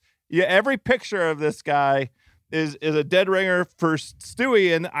looks, every picture of this guy is a dead ringer for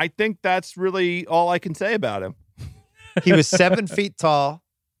Stewie, and I think that's really all I can say about him. He was 7 feet tall.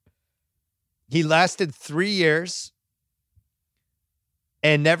 He lasted 3 years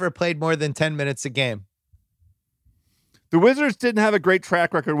and never played more than 10 minutes a game. The Wizards didn't have a great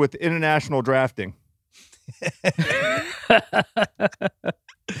track record with international drafting. To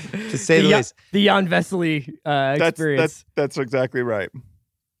say the least. The Jan Vesely experience. That's exactly right.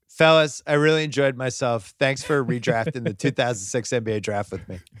 Fellas, I really enjoyed myself. Thanks for redrafting the 2006 NBA draft with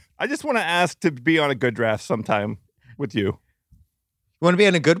me. I just want to ask to be on a good draft sometime with you. You want to be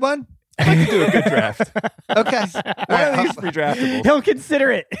on a good one? I'd like to do a good draft. Okay. One of these redraftables. He'll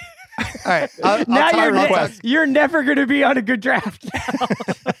consider it. All right. I'll Now talk- you're never going to be on a good draft.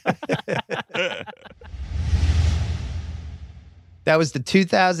 That was the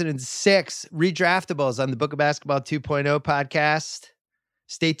 2006 redraftables on the Book of Basketball 2.0 podcast.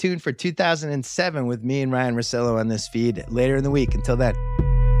 Stay tuned for 2007 with me and Ryan Russillo on this feed later in the week. Until then.